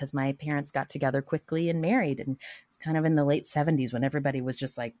suddenly, because my parents got together quickly and married. And it's kind of in the late 70s when everybody was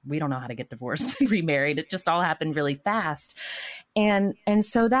just like, we don't know how to get divorced and remarried. It just all happened really fast. And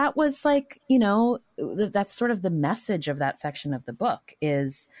so that was like, that's sort of the message of that section of the book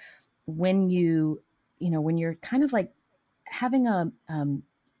is when when you're kind of like having a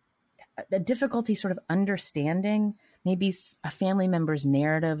difficulty sort of understanding maybe a family member's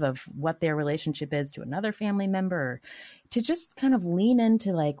narrative of what their relationship is to another family member, to just kind of lean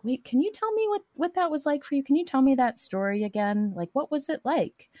into like, wait, can you tell me what that was like for you? Can you tell me that story again? Like, what was it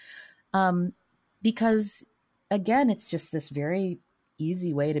like? Because again, it's just this very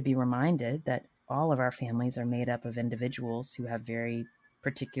easy way to be reminded that all of our families are made up of individuals who have very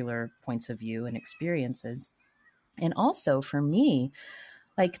particular points of view and experiences. And also for me,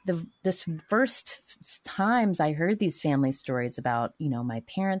 like this first times I heard these family stories about, my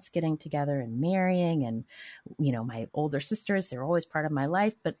parents getting together and marrying and, my older sisters, they're always part of my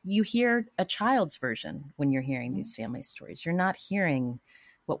life. But you hear a child's version when you're hearing these family stories. You're not hearing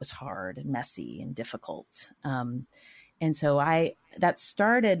what was hard and messy and difficult. And so I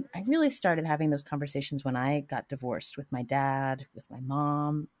really started having those conversations when I got divorced with my dad, with my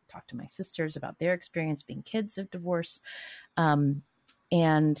mom, talked to my sisters about their experience being kids of divorce.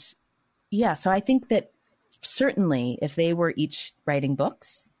 And yeah, so I think that certainly if they were each writing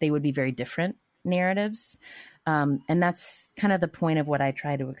books, they would be very different narratives. And that's kind of the point of what I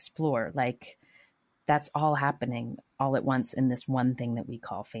try to explore. Like, that's all happening all at once in this one thing that we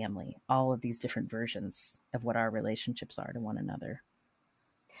call family, all of these different versions of what our relationships are to one another.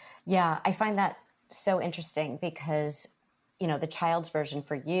 Yeah, I find that so interesting because, the child's version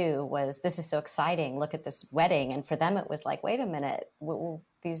for you was, this is so exciting. Look at this wedding. And for them, it was like, wait a minute,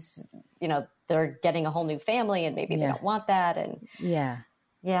 these, they're getting a whole new family and maybe they don't want that. And yeah.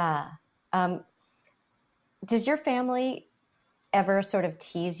 Does your family ever sort of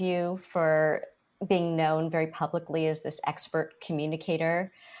tease you for being known very publicly as this expert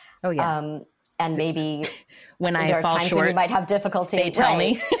communicator? Oh yeah. And maybe when there are fall times short, when you might have difficulty. They tell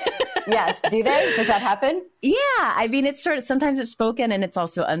me. Yes. Do they? Does that happen? Yeah. I mean, it's sort of, sometimes it's spoken and it's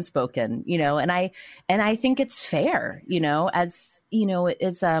also unspoken, and I think it's fair, as,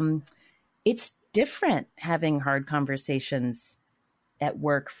 it's different having hard conversations at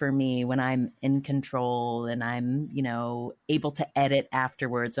work for me when I'm in control and I'm, able to edit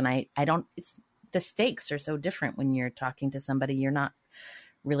afterwards. And I don't, the stakes are so different when you're talking to somebody you're not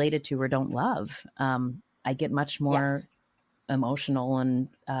related to or don't love. I get much more emotional and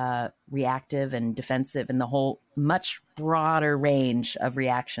reactive and defensive and the whole much broader range of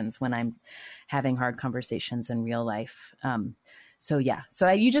reactions when I'm having hard conversations in real life. So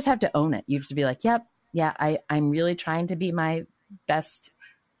you just have to own it. You have to be like, yep, I'm really trying to be my best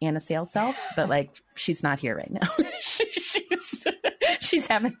Anna Sales self, but like, she's not here right now. she's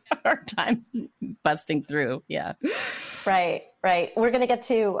having a hard time busting through. Yeah. Right. We're going to get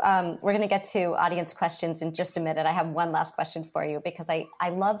to audience questions in just a minute. I have one last question for you because I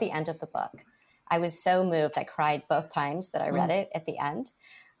love the end of the book. I was so moved. I cried both times that I read it at the end.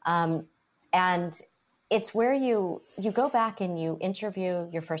 And it's where you go back and you interview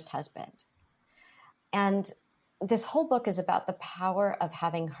your first husband. And this whole book is about the power of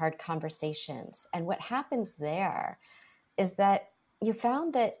having hard conversations. And what happens there is that you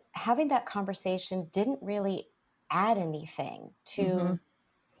found that having that conversation didn't really add anything to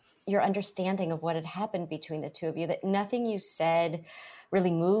your understanding of what had happened between the two of you, that nothing you said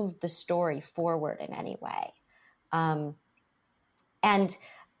really moved the story forward in any way. And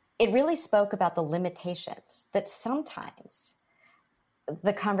it really spoke about the limitations that sometimes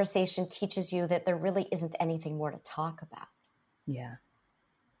the conversation teaches you that there really isn't anything more to talk about. Yeah.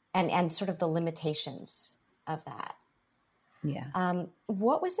 And sort of the limitations of that. Yeah.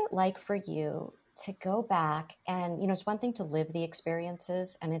 What was it like for you to go back and, it's one thing to live the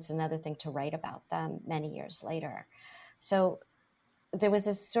experiences and it's another thing to write about them many years later. So there was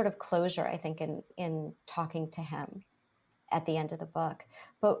this sort of closure, I think, in talking to him at the end of the book,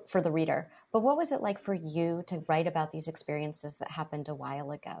 but for the reader. But what was it like for you to write about these experiences that happened a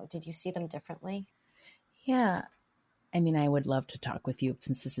while ago? Did you see them differently? Yeah. I mean, I would love to talk with you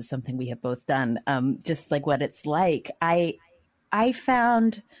since this is something we have both done. Just like what it's like. I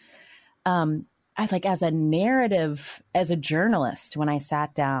found, I like as a narrative, as a journalist, when I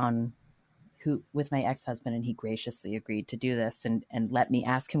sat down with my ex-husband, and he graciously agreed to do this and let me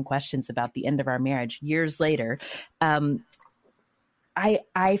ask him questions about the end of our marriage years later.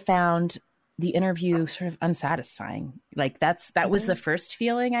 I found the interview sort of unsatisfying. Like that was the first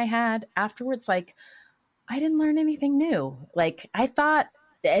feeling I had afterwards. Like, I didn't learn anything new. Like I thought,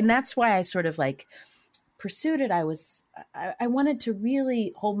 and that's why I sort of like pursued it. I wanted to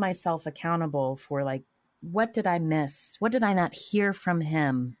really hold myself accountable for like, what did I miss? What did I not hear from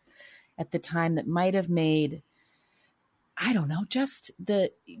him at the time that might have made, I don't know, just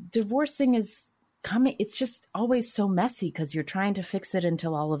the divorcing is coming. It's just always so messy because you're trying to fix it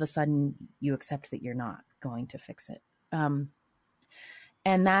until all of a sudden you accept that you're not going to fix it. And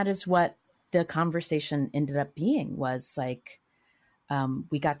that is what the conversation ended up being, was like,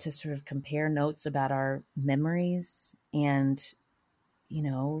 we got to sort of compare notes about our memories, and,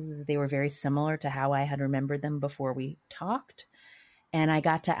 they were very similar to how I had remembered them before we talked. And I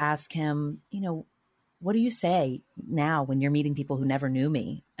got to ask him, what do you say now when you're meeting people who never knew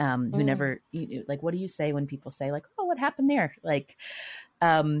me, who never, like, what do you say when people say like, oh, what happened there? Like,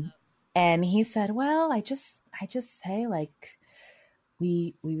 and he said, well, I just say like,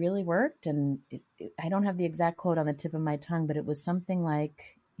 we really worked, and I don't have the exact quote on the tip of my tongue, but it was something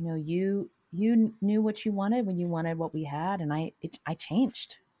like, you knew what you wanted when you wanted what we had. And I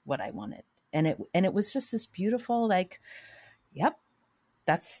changed what I wanted. And it was just this beautiful, like, yep,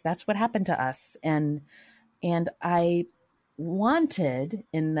 that's what happened to us. And I wanted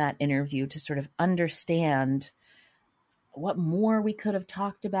in that interview to sort of understand what more we could have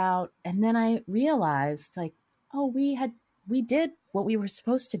talked about. And then I realized like, oh, we did what we were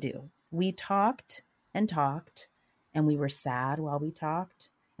supposed to do. We talked, and we were sad while we talked,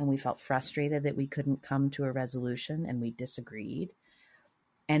 and we felt frustrated that we couldn't come to a resolution, and we disagreed.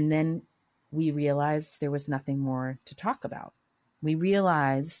 And then we realized there was nothing more to talk about. We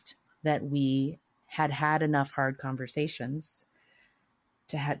realized that we had enough hard conversations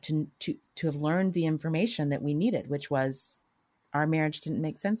to have learned the information that we needed, which was our marriage didn't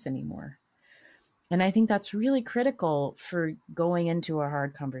make sense anymore. And I think that's really critical for going into a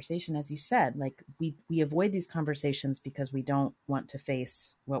hard conversation. As you said, like we avoid these conversations because we don't want to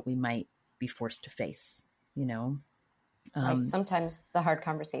face what we might be forced to face, Right. Sometimes the hard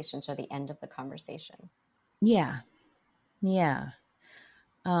conversations are the end of the conversation. Yeah. Yeah.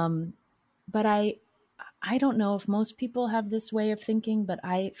 But I don't know if most people have this way of thinking, but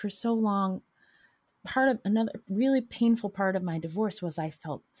for so long, another really painful part of my divorce was I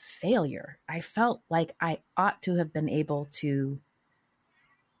felt failure. I felt like I ought to have been able to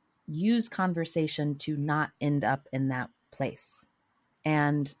use conversation to not end up in that place.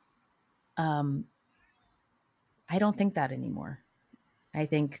 And I don't think that anymore. I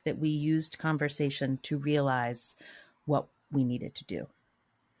think that we used conversation to realize what we needed to do.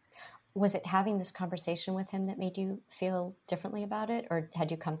 Was it having this conversation with him that made you feel differently about it, or had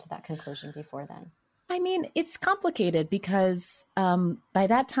you come to that conclusion before then? I mean, it's complicated because by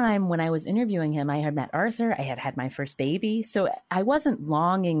that time when I was interviewing him, I had met Arthur. I had had my first baby. So I wasn't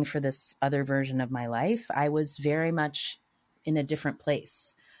longing for this other version of my life. I was very much in a different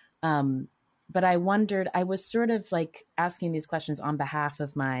place. But I wondered, I was sort of like asking these questions on behalf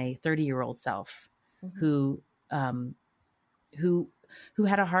of my 30-year-old self, who had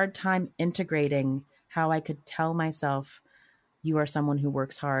a hard time integrating how I could tell myself, you are someone who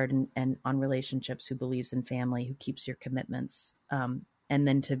works hard and on relationships, who believes in family, who keeps your commitments, and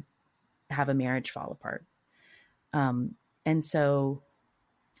then to have a marriage fall apart. And so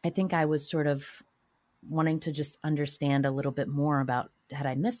I think I was sort of wanting to just understand a little bit more about, had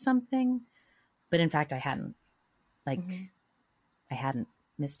I missed something? But in fact, I hadn't. I hadn't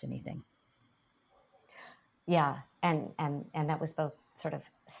missed anything. Yeah. And that was both sort of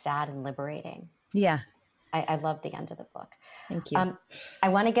sad and liberating. Yeah. I love the end of the book. Thank you. I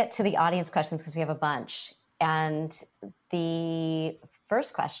want to get to the audience questions because we have a bunch. And the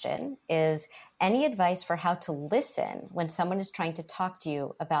first question is, any advice for how to listen when someone is trying to talk to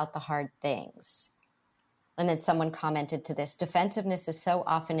you about the hard things? And then someone commented to this, defensiveness is so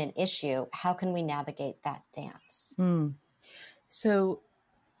often an issue. How can we navigate that dance? So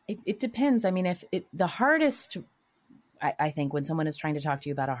it depends. I mean, the hardest, I think, when someone is trying to talk to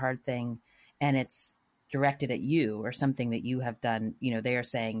you about a hard thing and it's directed at you or something that you have done, they are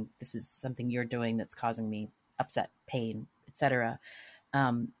saying, this is something you're doing that's causing me upset, pain, etc.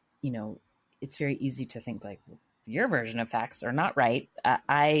 It's very easy to think like, your version of facts are not right.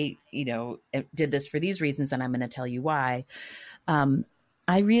 I did this for these reasons and I'm going to tell you why.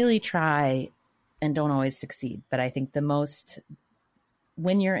 I really try and don't always succeed, but I think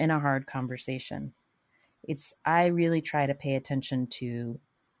when you're in a hard conversation, I really try to pay attention to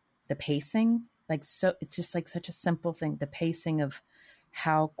the pacing. So it's just like such a simple thing, the pacing of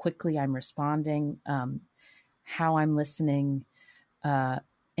how quickly I'm responding, how I'm listening.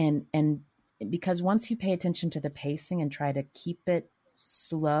 And because once you pay attention to the pacing and try to keep it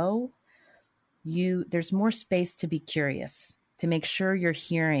slow, there's more space to be curious, to make sure you're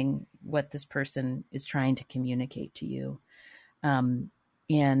hearing what this person is trying to communicate to you.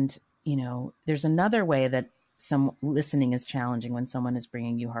 There's another way that some listening is challenging when someone is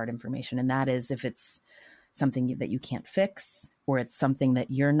bringing you hard information. And that is if it's something that you can't fix, or it's something that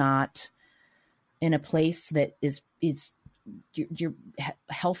you're not in a place that is you're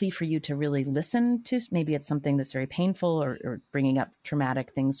healthy for you to really listen to. Maybe it's something that's very painful or bringing up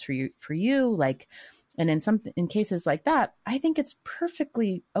traumatic things for you. And in cases like that, I think it's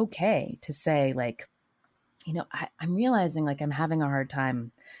perfectly okay to say like, I'm realizing like I'm having a hard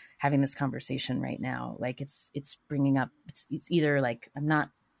time having this conversation right now. Like it's bringing up, it's either like,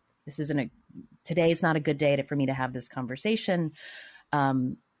 today's not a good day for me to have this conversation.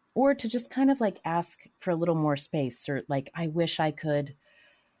 Or to just kind of like ask for a little more space, or like, I wish I could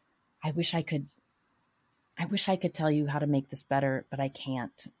tell you how to make this better, but I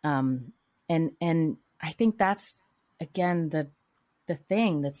can't. And I think that's, again, the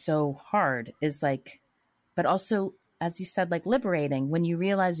thing that's so hard is like, but also, as you said, like liberating when you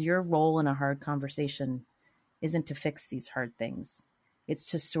realize your role in a hard conversation isn't to fix these hard things. It's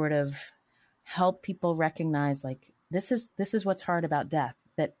to sort of help people recognize like, this is what's hard about death,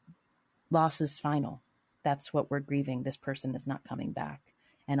 that loss is final. That's what we're grieving. This person is not coming back.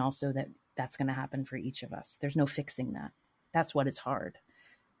 And also that's going to happen for each of us. There's no fixing that. That's what is hard,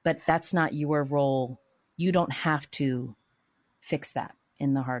 but that's not your role. You don't have to fix that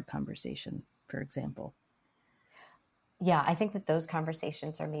in the hard conversation, for example. Yeah, I think that those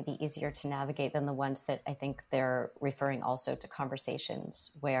conversations are maybe easier to navigate than the ones that I think they're referring also to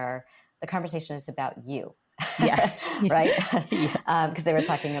conversations where the conversation is about you. Yeah. Right. Yeah. Because they were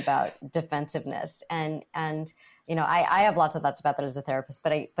talking about defensiveness and, I have lots of thoughts about that as a therapist,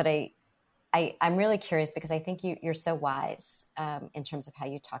 but I'm really curious because I think you're so wise in terms of how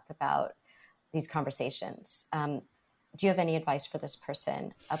you talk about these conversations. Do you have any advice for this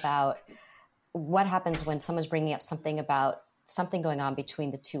person about what happens when someone's bringing up something about something going on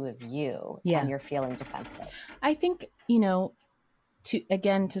between the two of you and you're feeling defensive? I think, to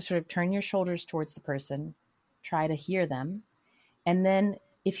sort of turn your shoulders towards the person, try to hear them. And then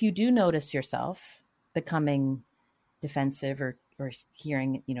if you do notice yourself becoming defensive or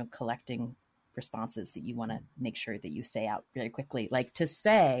hearing, collecting responses that you want to make sure that you say out very quickly, like to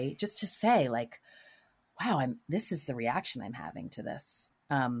say like, wow, this is the reaction I'm having to this.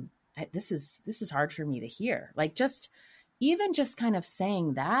 This is hard for me to hear. Like even just kind of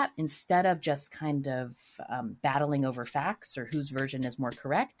saying that instead of just kind of battling over facts or whose version is more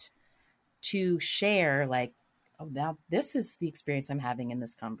correct, to share like, oh, now this is the experience I'm having in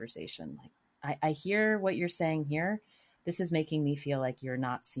this conversation. Like I hear what you're saying here. This is making me feel like you're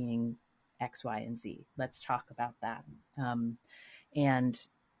not seeing X, Y, and Z. Let's talk about that.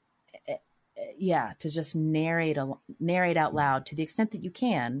 To just narrate out loud to the extent that you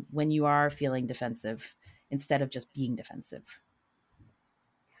can when you are feeling defensive instead of just being defensive.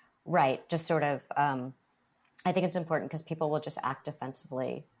 Right. Just sort of, I think it's important because people will just act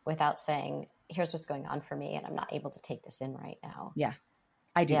defensively without saying, here's what's going on for me, and I'm not able to take this in right now. Yeah,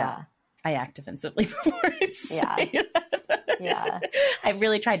 I do that. I act defensively before I say that. Yeah. I've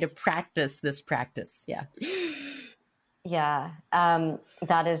really tried to practice this practice. Yeah. Yeah.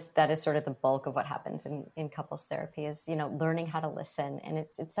 That is sort of the bulk of what happens in couples therapy is, learning how to listen. And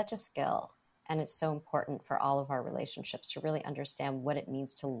it's such a skill. And it's so important for all of our relationships to really understand what it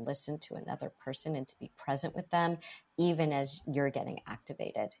means to listen to another person and to be present with them, even as you're getting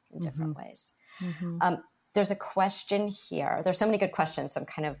activated in different ways. Mm-hmm. There's a question here. There's so many good questions, so I'm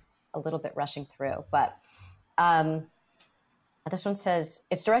kind of a little bit rushing through, but This one says,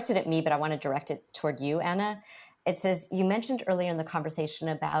 it's directed at me, but I want to direct it toward you, Anna. It says, you mentioned earlier in the conversation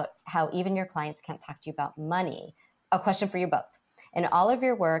about how even your clients can't talk to you about money. A question for you both. In all of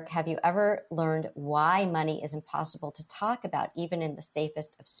your work, have you ever learned why money is impossible to talk about, even in the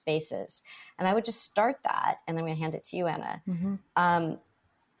safest of spaces? And I would just start that, and then I'm going to hand it to you, Anna,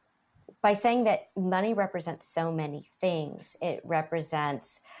 by saying that money represents so many things. It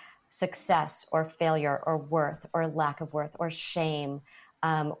represents success or failure or worth or lack of worth or shame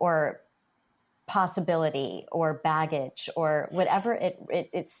or possibility or baggage or whatever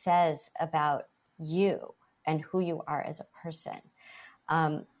it says about you and who you are as a person.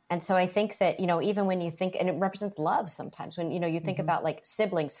 And so I think that, even when you think, and it represents love sometimes, when, you think about like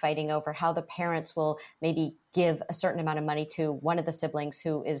siblings fighting over how the parents will maybe give a certain amount of money to one of the siblings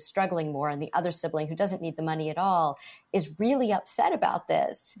who is struggling more, and the other sibling who doesn't need the money at all is really upset about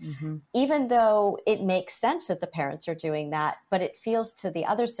this, even though it makes sense that the parents are doing that, but it feels to the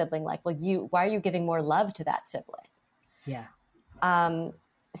other sibling like, well, why are you giving more love to that sibling? Yeah.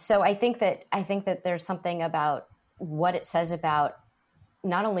 So I think that there's something about what it says about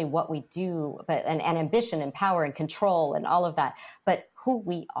not only what we do, but and ambition and power and control and all of that, but who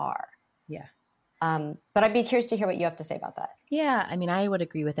we are. Yeah. But I'd be curious to hear what you have to say about that. Yeah. I mean, I would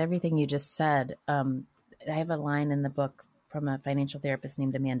agree with everything you just said. I have a line in the book from a financial therapist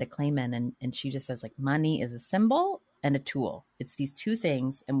named Amanda Clayman, and she just says, like, money is a symbol and a tool. It's these two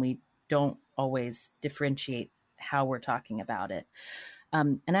things, and we don't always differentiate how we're talking about it.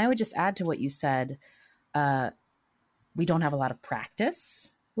 And I would just add to what you said, we don't have a lot of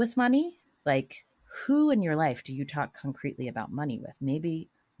practice with money. Like, who in your life do you talk concretely about money with? Maybe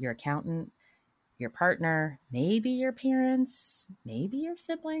your accountant, your partner, maybe your parents, maybe your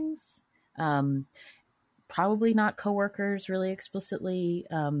siblings, probably not coworkers really explicitly.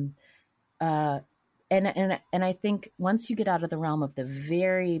 And I think once you get out of the realm of the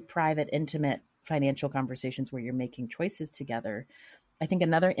very private, intimate financial conversations where you're making choices together, I think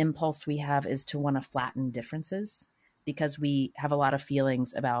another impulse we have is to want to flatten differences, because we have a lot of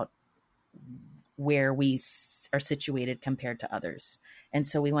feelings about where we are situated compared to others. And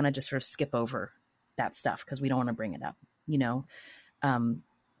so we want to just sort of skip over that stuff because we don't want to bring it up,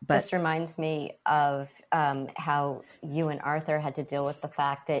 But this reminds me of how you and Arthur had to deal with the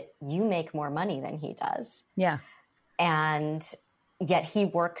fact that you make more money than he does. Yeah. And yet he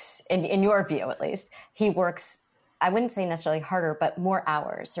works, in your view at least, he works, I wouldn't say necessarily harder, but more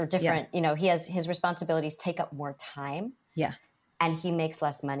hours or different, he has his responsibilities take up more time. Yeah. And he makes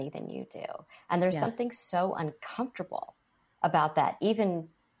less money than you do. And there's something so uncomfortable about that, even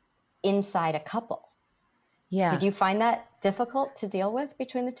inside a couple. Yeah. Did you find that difficult to deal with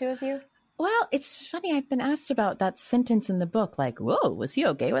between the two of you? Well, it's funny. I've been asked about that sentence in the book, like, whoa, was he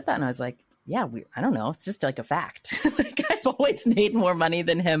okay with that? And I was like, yeah, I don't know. It's just like a fact. Like, I've always made more money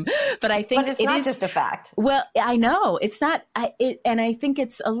than him, but I think it's not just a fact. Well, I know it's not. And I think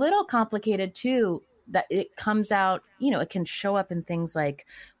it's a little complicated too, that it comes out, it can show up in things like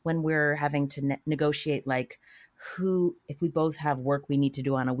when we're having to negotiate, like if we both have work we need to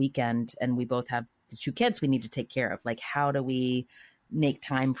do on a weekend and we both have the two kids we need to take care of, like, how do we make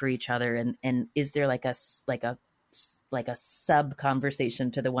time for each other? And is there like a sub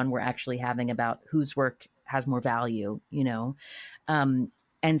conversation to the one we're actually having about whose work has more value, and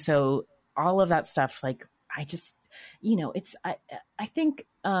so all of that stuff, like, I just, I think,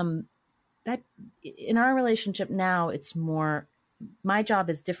 that in our relationship now, it's more, my job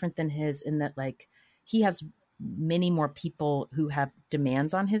is different than his in that, like, he has many more people who have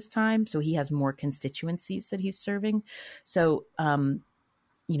demands on his time. So he has more constituencies that he's serving. So,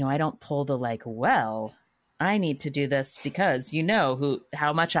 I don't pull the, like, well, I need to do this because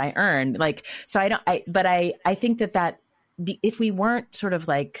how much I earn. Like, so I think that if we weren't sort of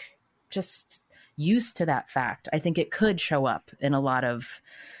like just used to that fact, I think it could show up in a lot of,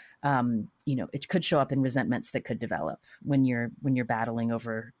 it could show up in resentments that could develop when you're battling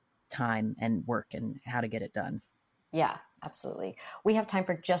over time and work and how to get it done. Yeah, absolutely. We have time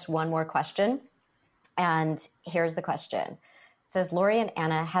for just one more question. And here's the question. It says, Lori and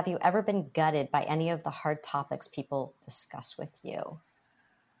Anna, have you ever been gutted by any of the hard topics people discuss with you?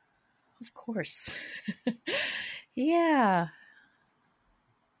 Of course. Yeah.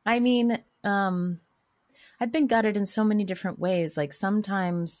 I mean, I've been gutted in so many different ways. Like,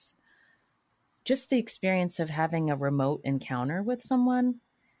 sometimes just the experience of having a remote encounter with someone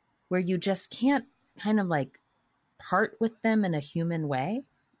where you just can't kind of like part with them in a human way,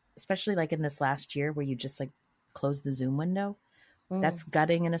 especially like in this last year where you just like close the Zoom window. That's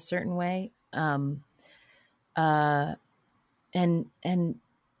gutting in a certain way. And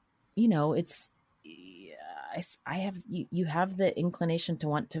it's, I have, you have the inclination to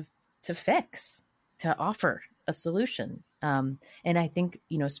want to fix, to offer a solution. And I think,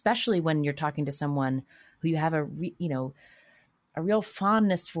 especially when you're talking to someone who you have a real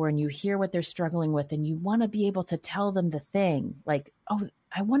fondness for, and you hear what they're struggling with, and you want to be able to tell them the thing, like, oh,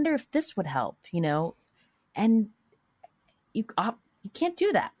 I wonder if this would help, and you can't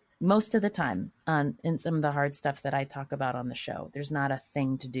do that most of the time in some of the hard stuff that I talk about on the show. There's not a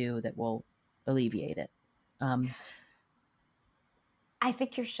thing to do that will alleviate it. I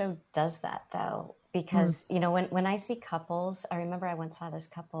think your show does that, though, because, when I see couples, I remember I once saw this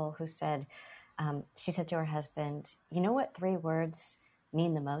couple who said, she said to her husband, you know what 3 words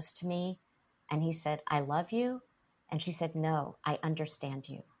mean the most to me? And he said, I love you. And she said, no, I understand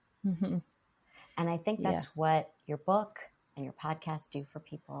you. Mm-hmm. And I think that's what your book and your podcast do for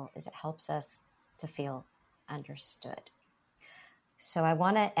people, is it helps us to feel understood. So I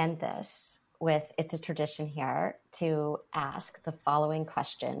want to end this with, it's a tradition here to ask the following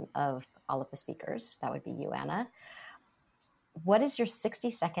question of all of the speakers. That would be you, Anna. What is your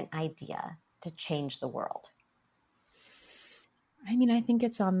 60-second idea to change the world? I mean, I think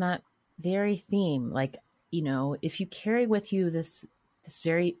it's on that very theme. Like, if you carry with you this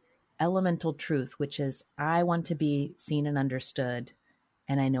very elemental truth, which is, I want to be seen and understood,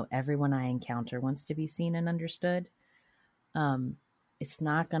 and I know everyone I encounter wants to be seen and understood, it's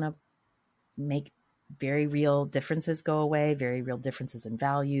not going to make very real differences go away, very real differences in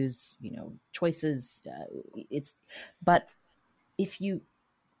values, choices. But if you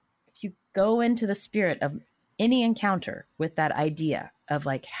go into the spirit of any encounter with that idea of,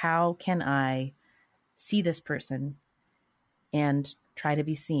 like, how can I see this person and try to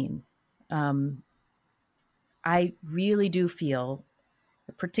be seen? I really do feel,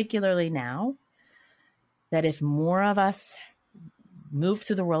 particularly now, that if more of us move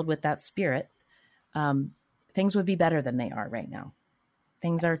through the world with that spirit, things would be better than they are right now.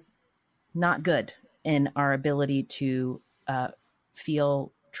 Things are not good in our ability to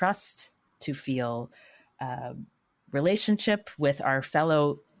feel trust, to feel relationship with our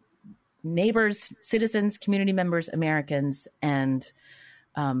fellow neighbors, citizens, community members, Americans. And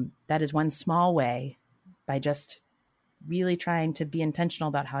that is one small way, by just really trying to be intentional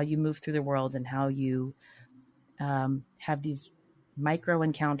about how you move through the world and how you have these micro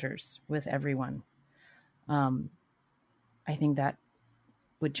encounters with everyone. I think that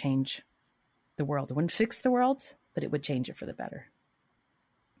would change the world. It wouldn't fix the world, but it would change it for the better.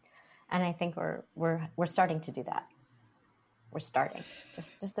 And I think we're starting to do that. We're starting,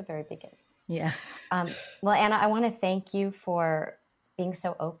 just the very beginning. Yeah. Well, Anna, I want to thank you for being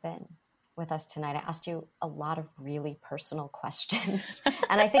so open with us tonight. I asked you a lot of really personal questions,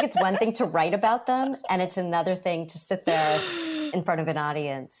 and I think it's one thing to write about them, and it's another thing to sit there in front of an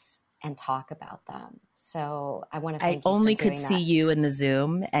audience and talk about them. So I want to thank you for doing that. I only could see you in the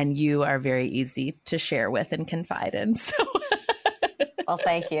Zoom, and you are very easy to share with and confide in. So. Well,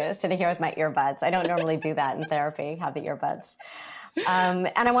 thank you. Sitting here with my earbuds. I don't normally do that in therapy, have the earbuds.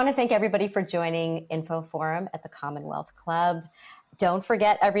 And I want to thank everybody for joining InfoForum at the Commonwealth Club. Don't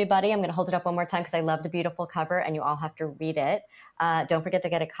forget, everybody, I'm going to hold it up one more time because I love the beautiful cover and you all have to read it. Don't forget to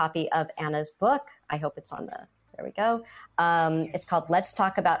get a copy of Anna's book. I hope it's on there we go. It's called Let's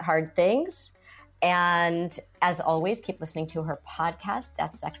Talk About Hard Things. And as always, keep listening to her podcast,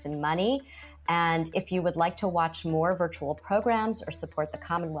 Death, Sex, and Money. And if you would like to watch more virtual programs or support the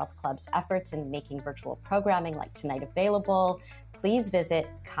Commonwealth Club's efforts in making virtual programming like tonight available, please visit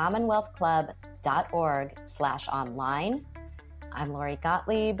commonwealthclub.org/online. I'm Lori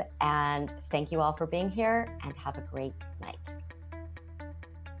Gottlieb, and thank you all for being here, and have a great night.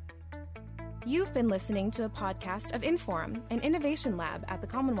 You've been listening to a podcast of INFORUM, an innovation lab at the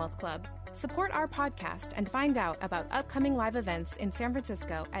Commonwealth Club. Support our podcast and find out about upcoming live events in San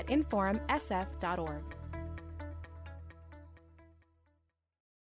Francisco at inforumsf.org.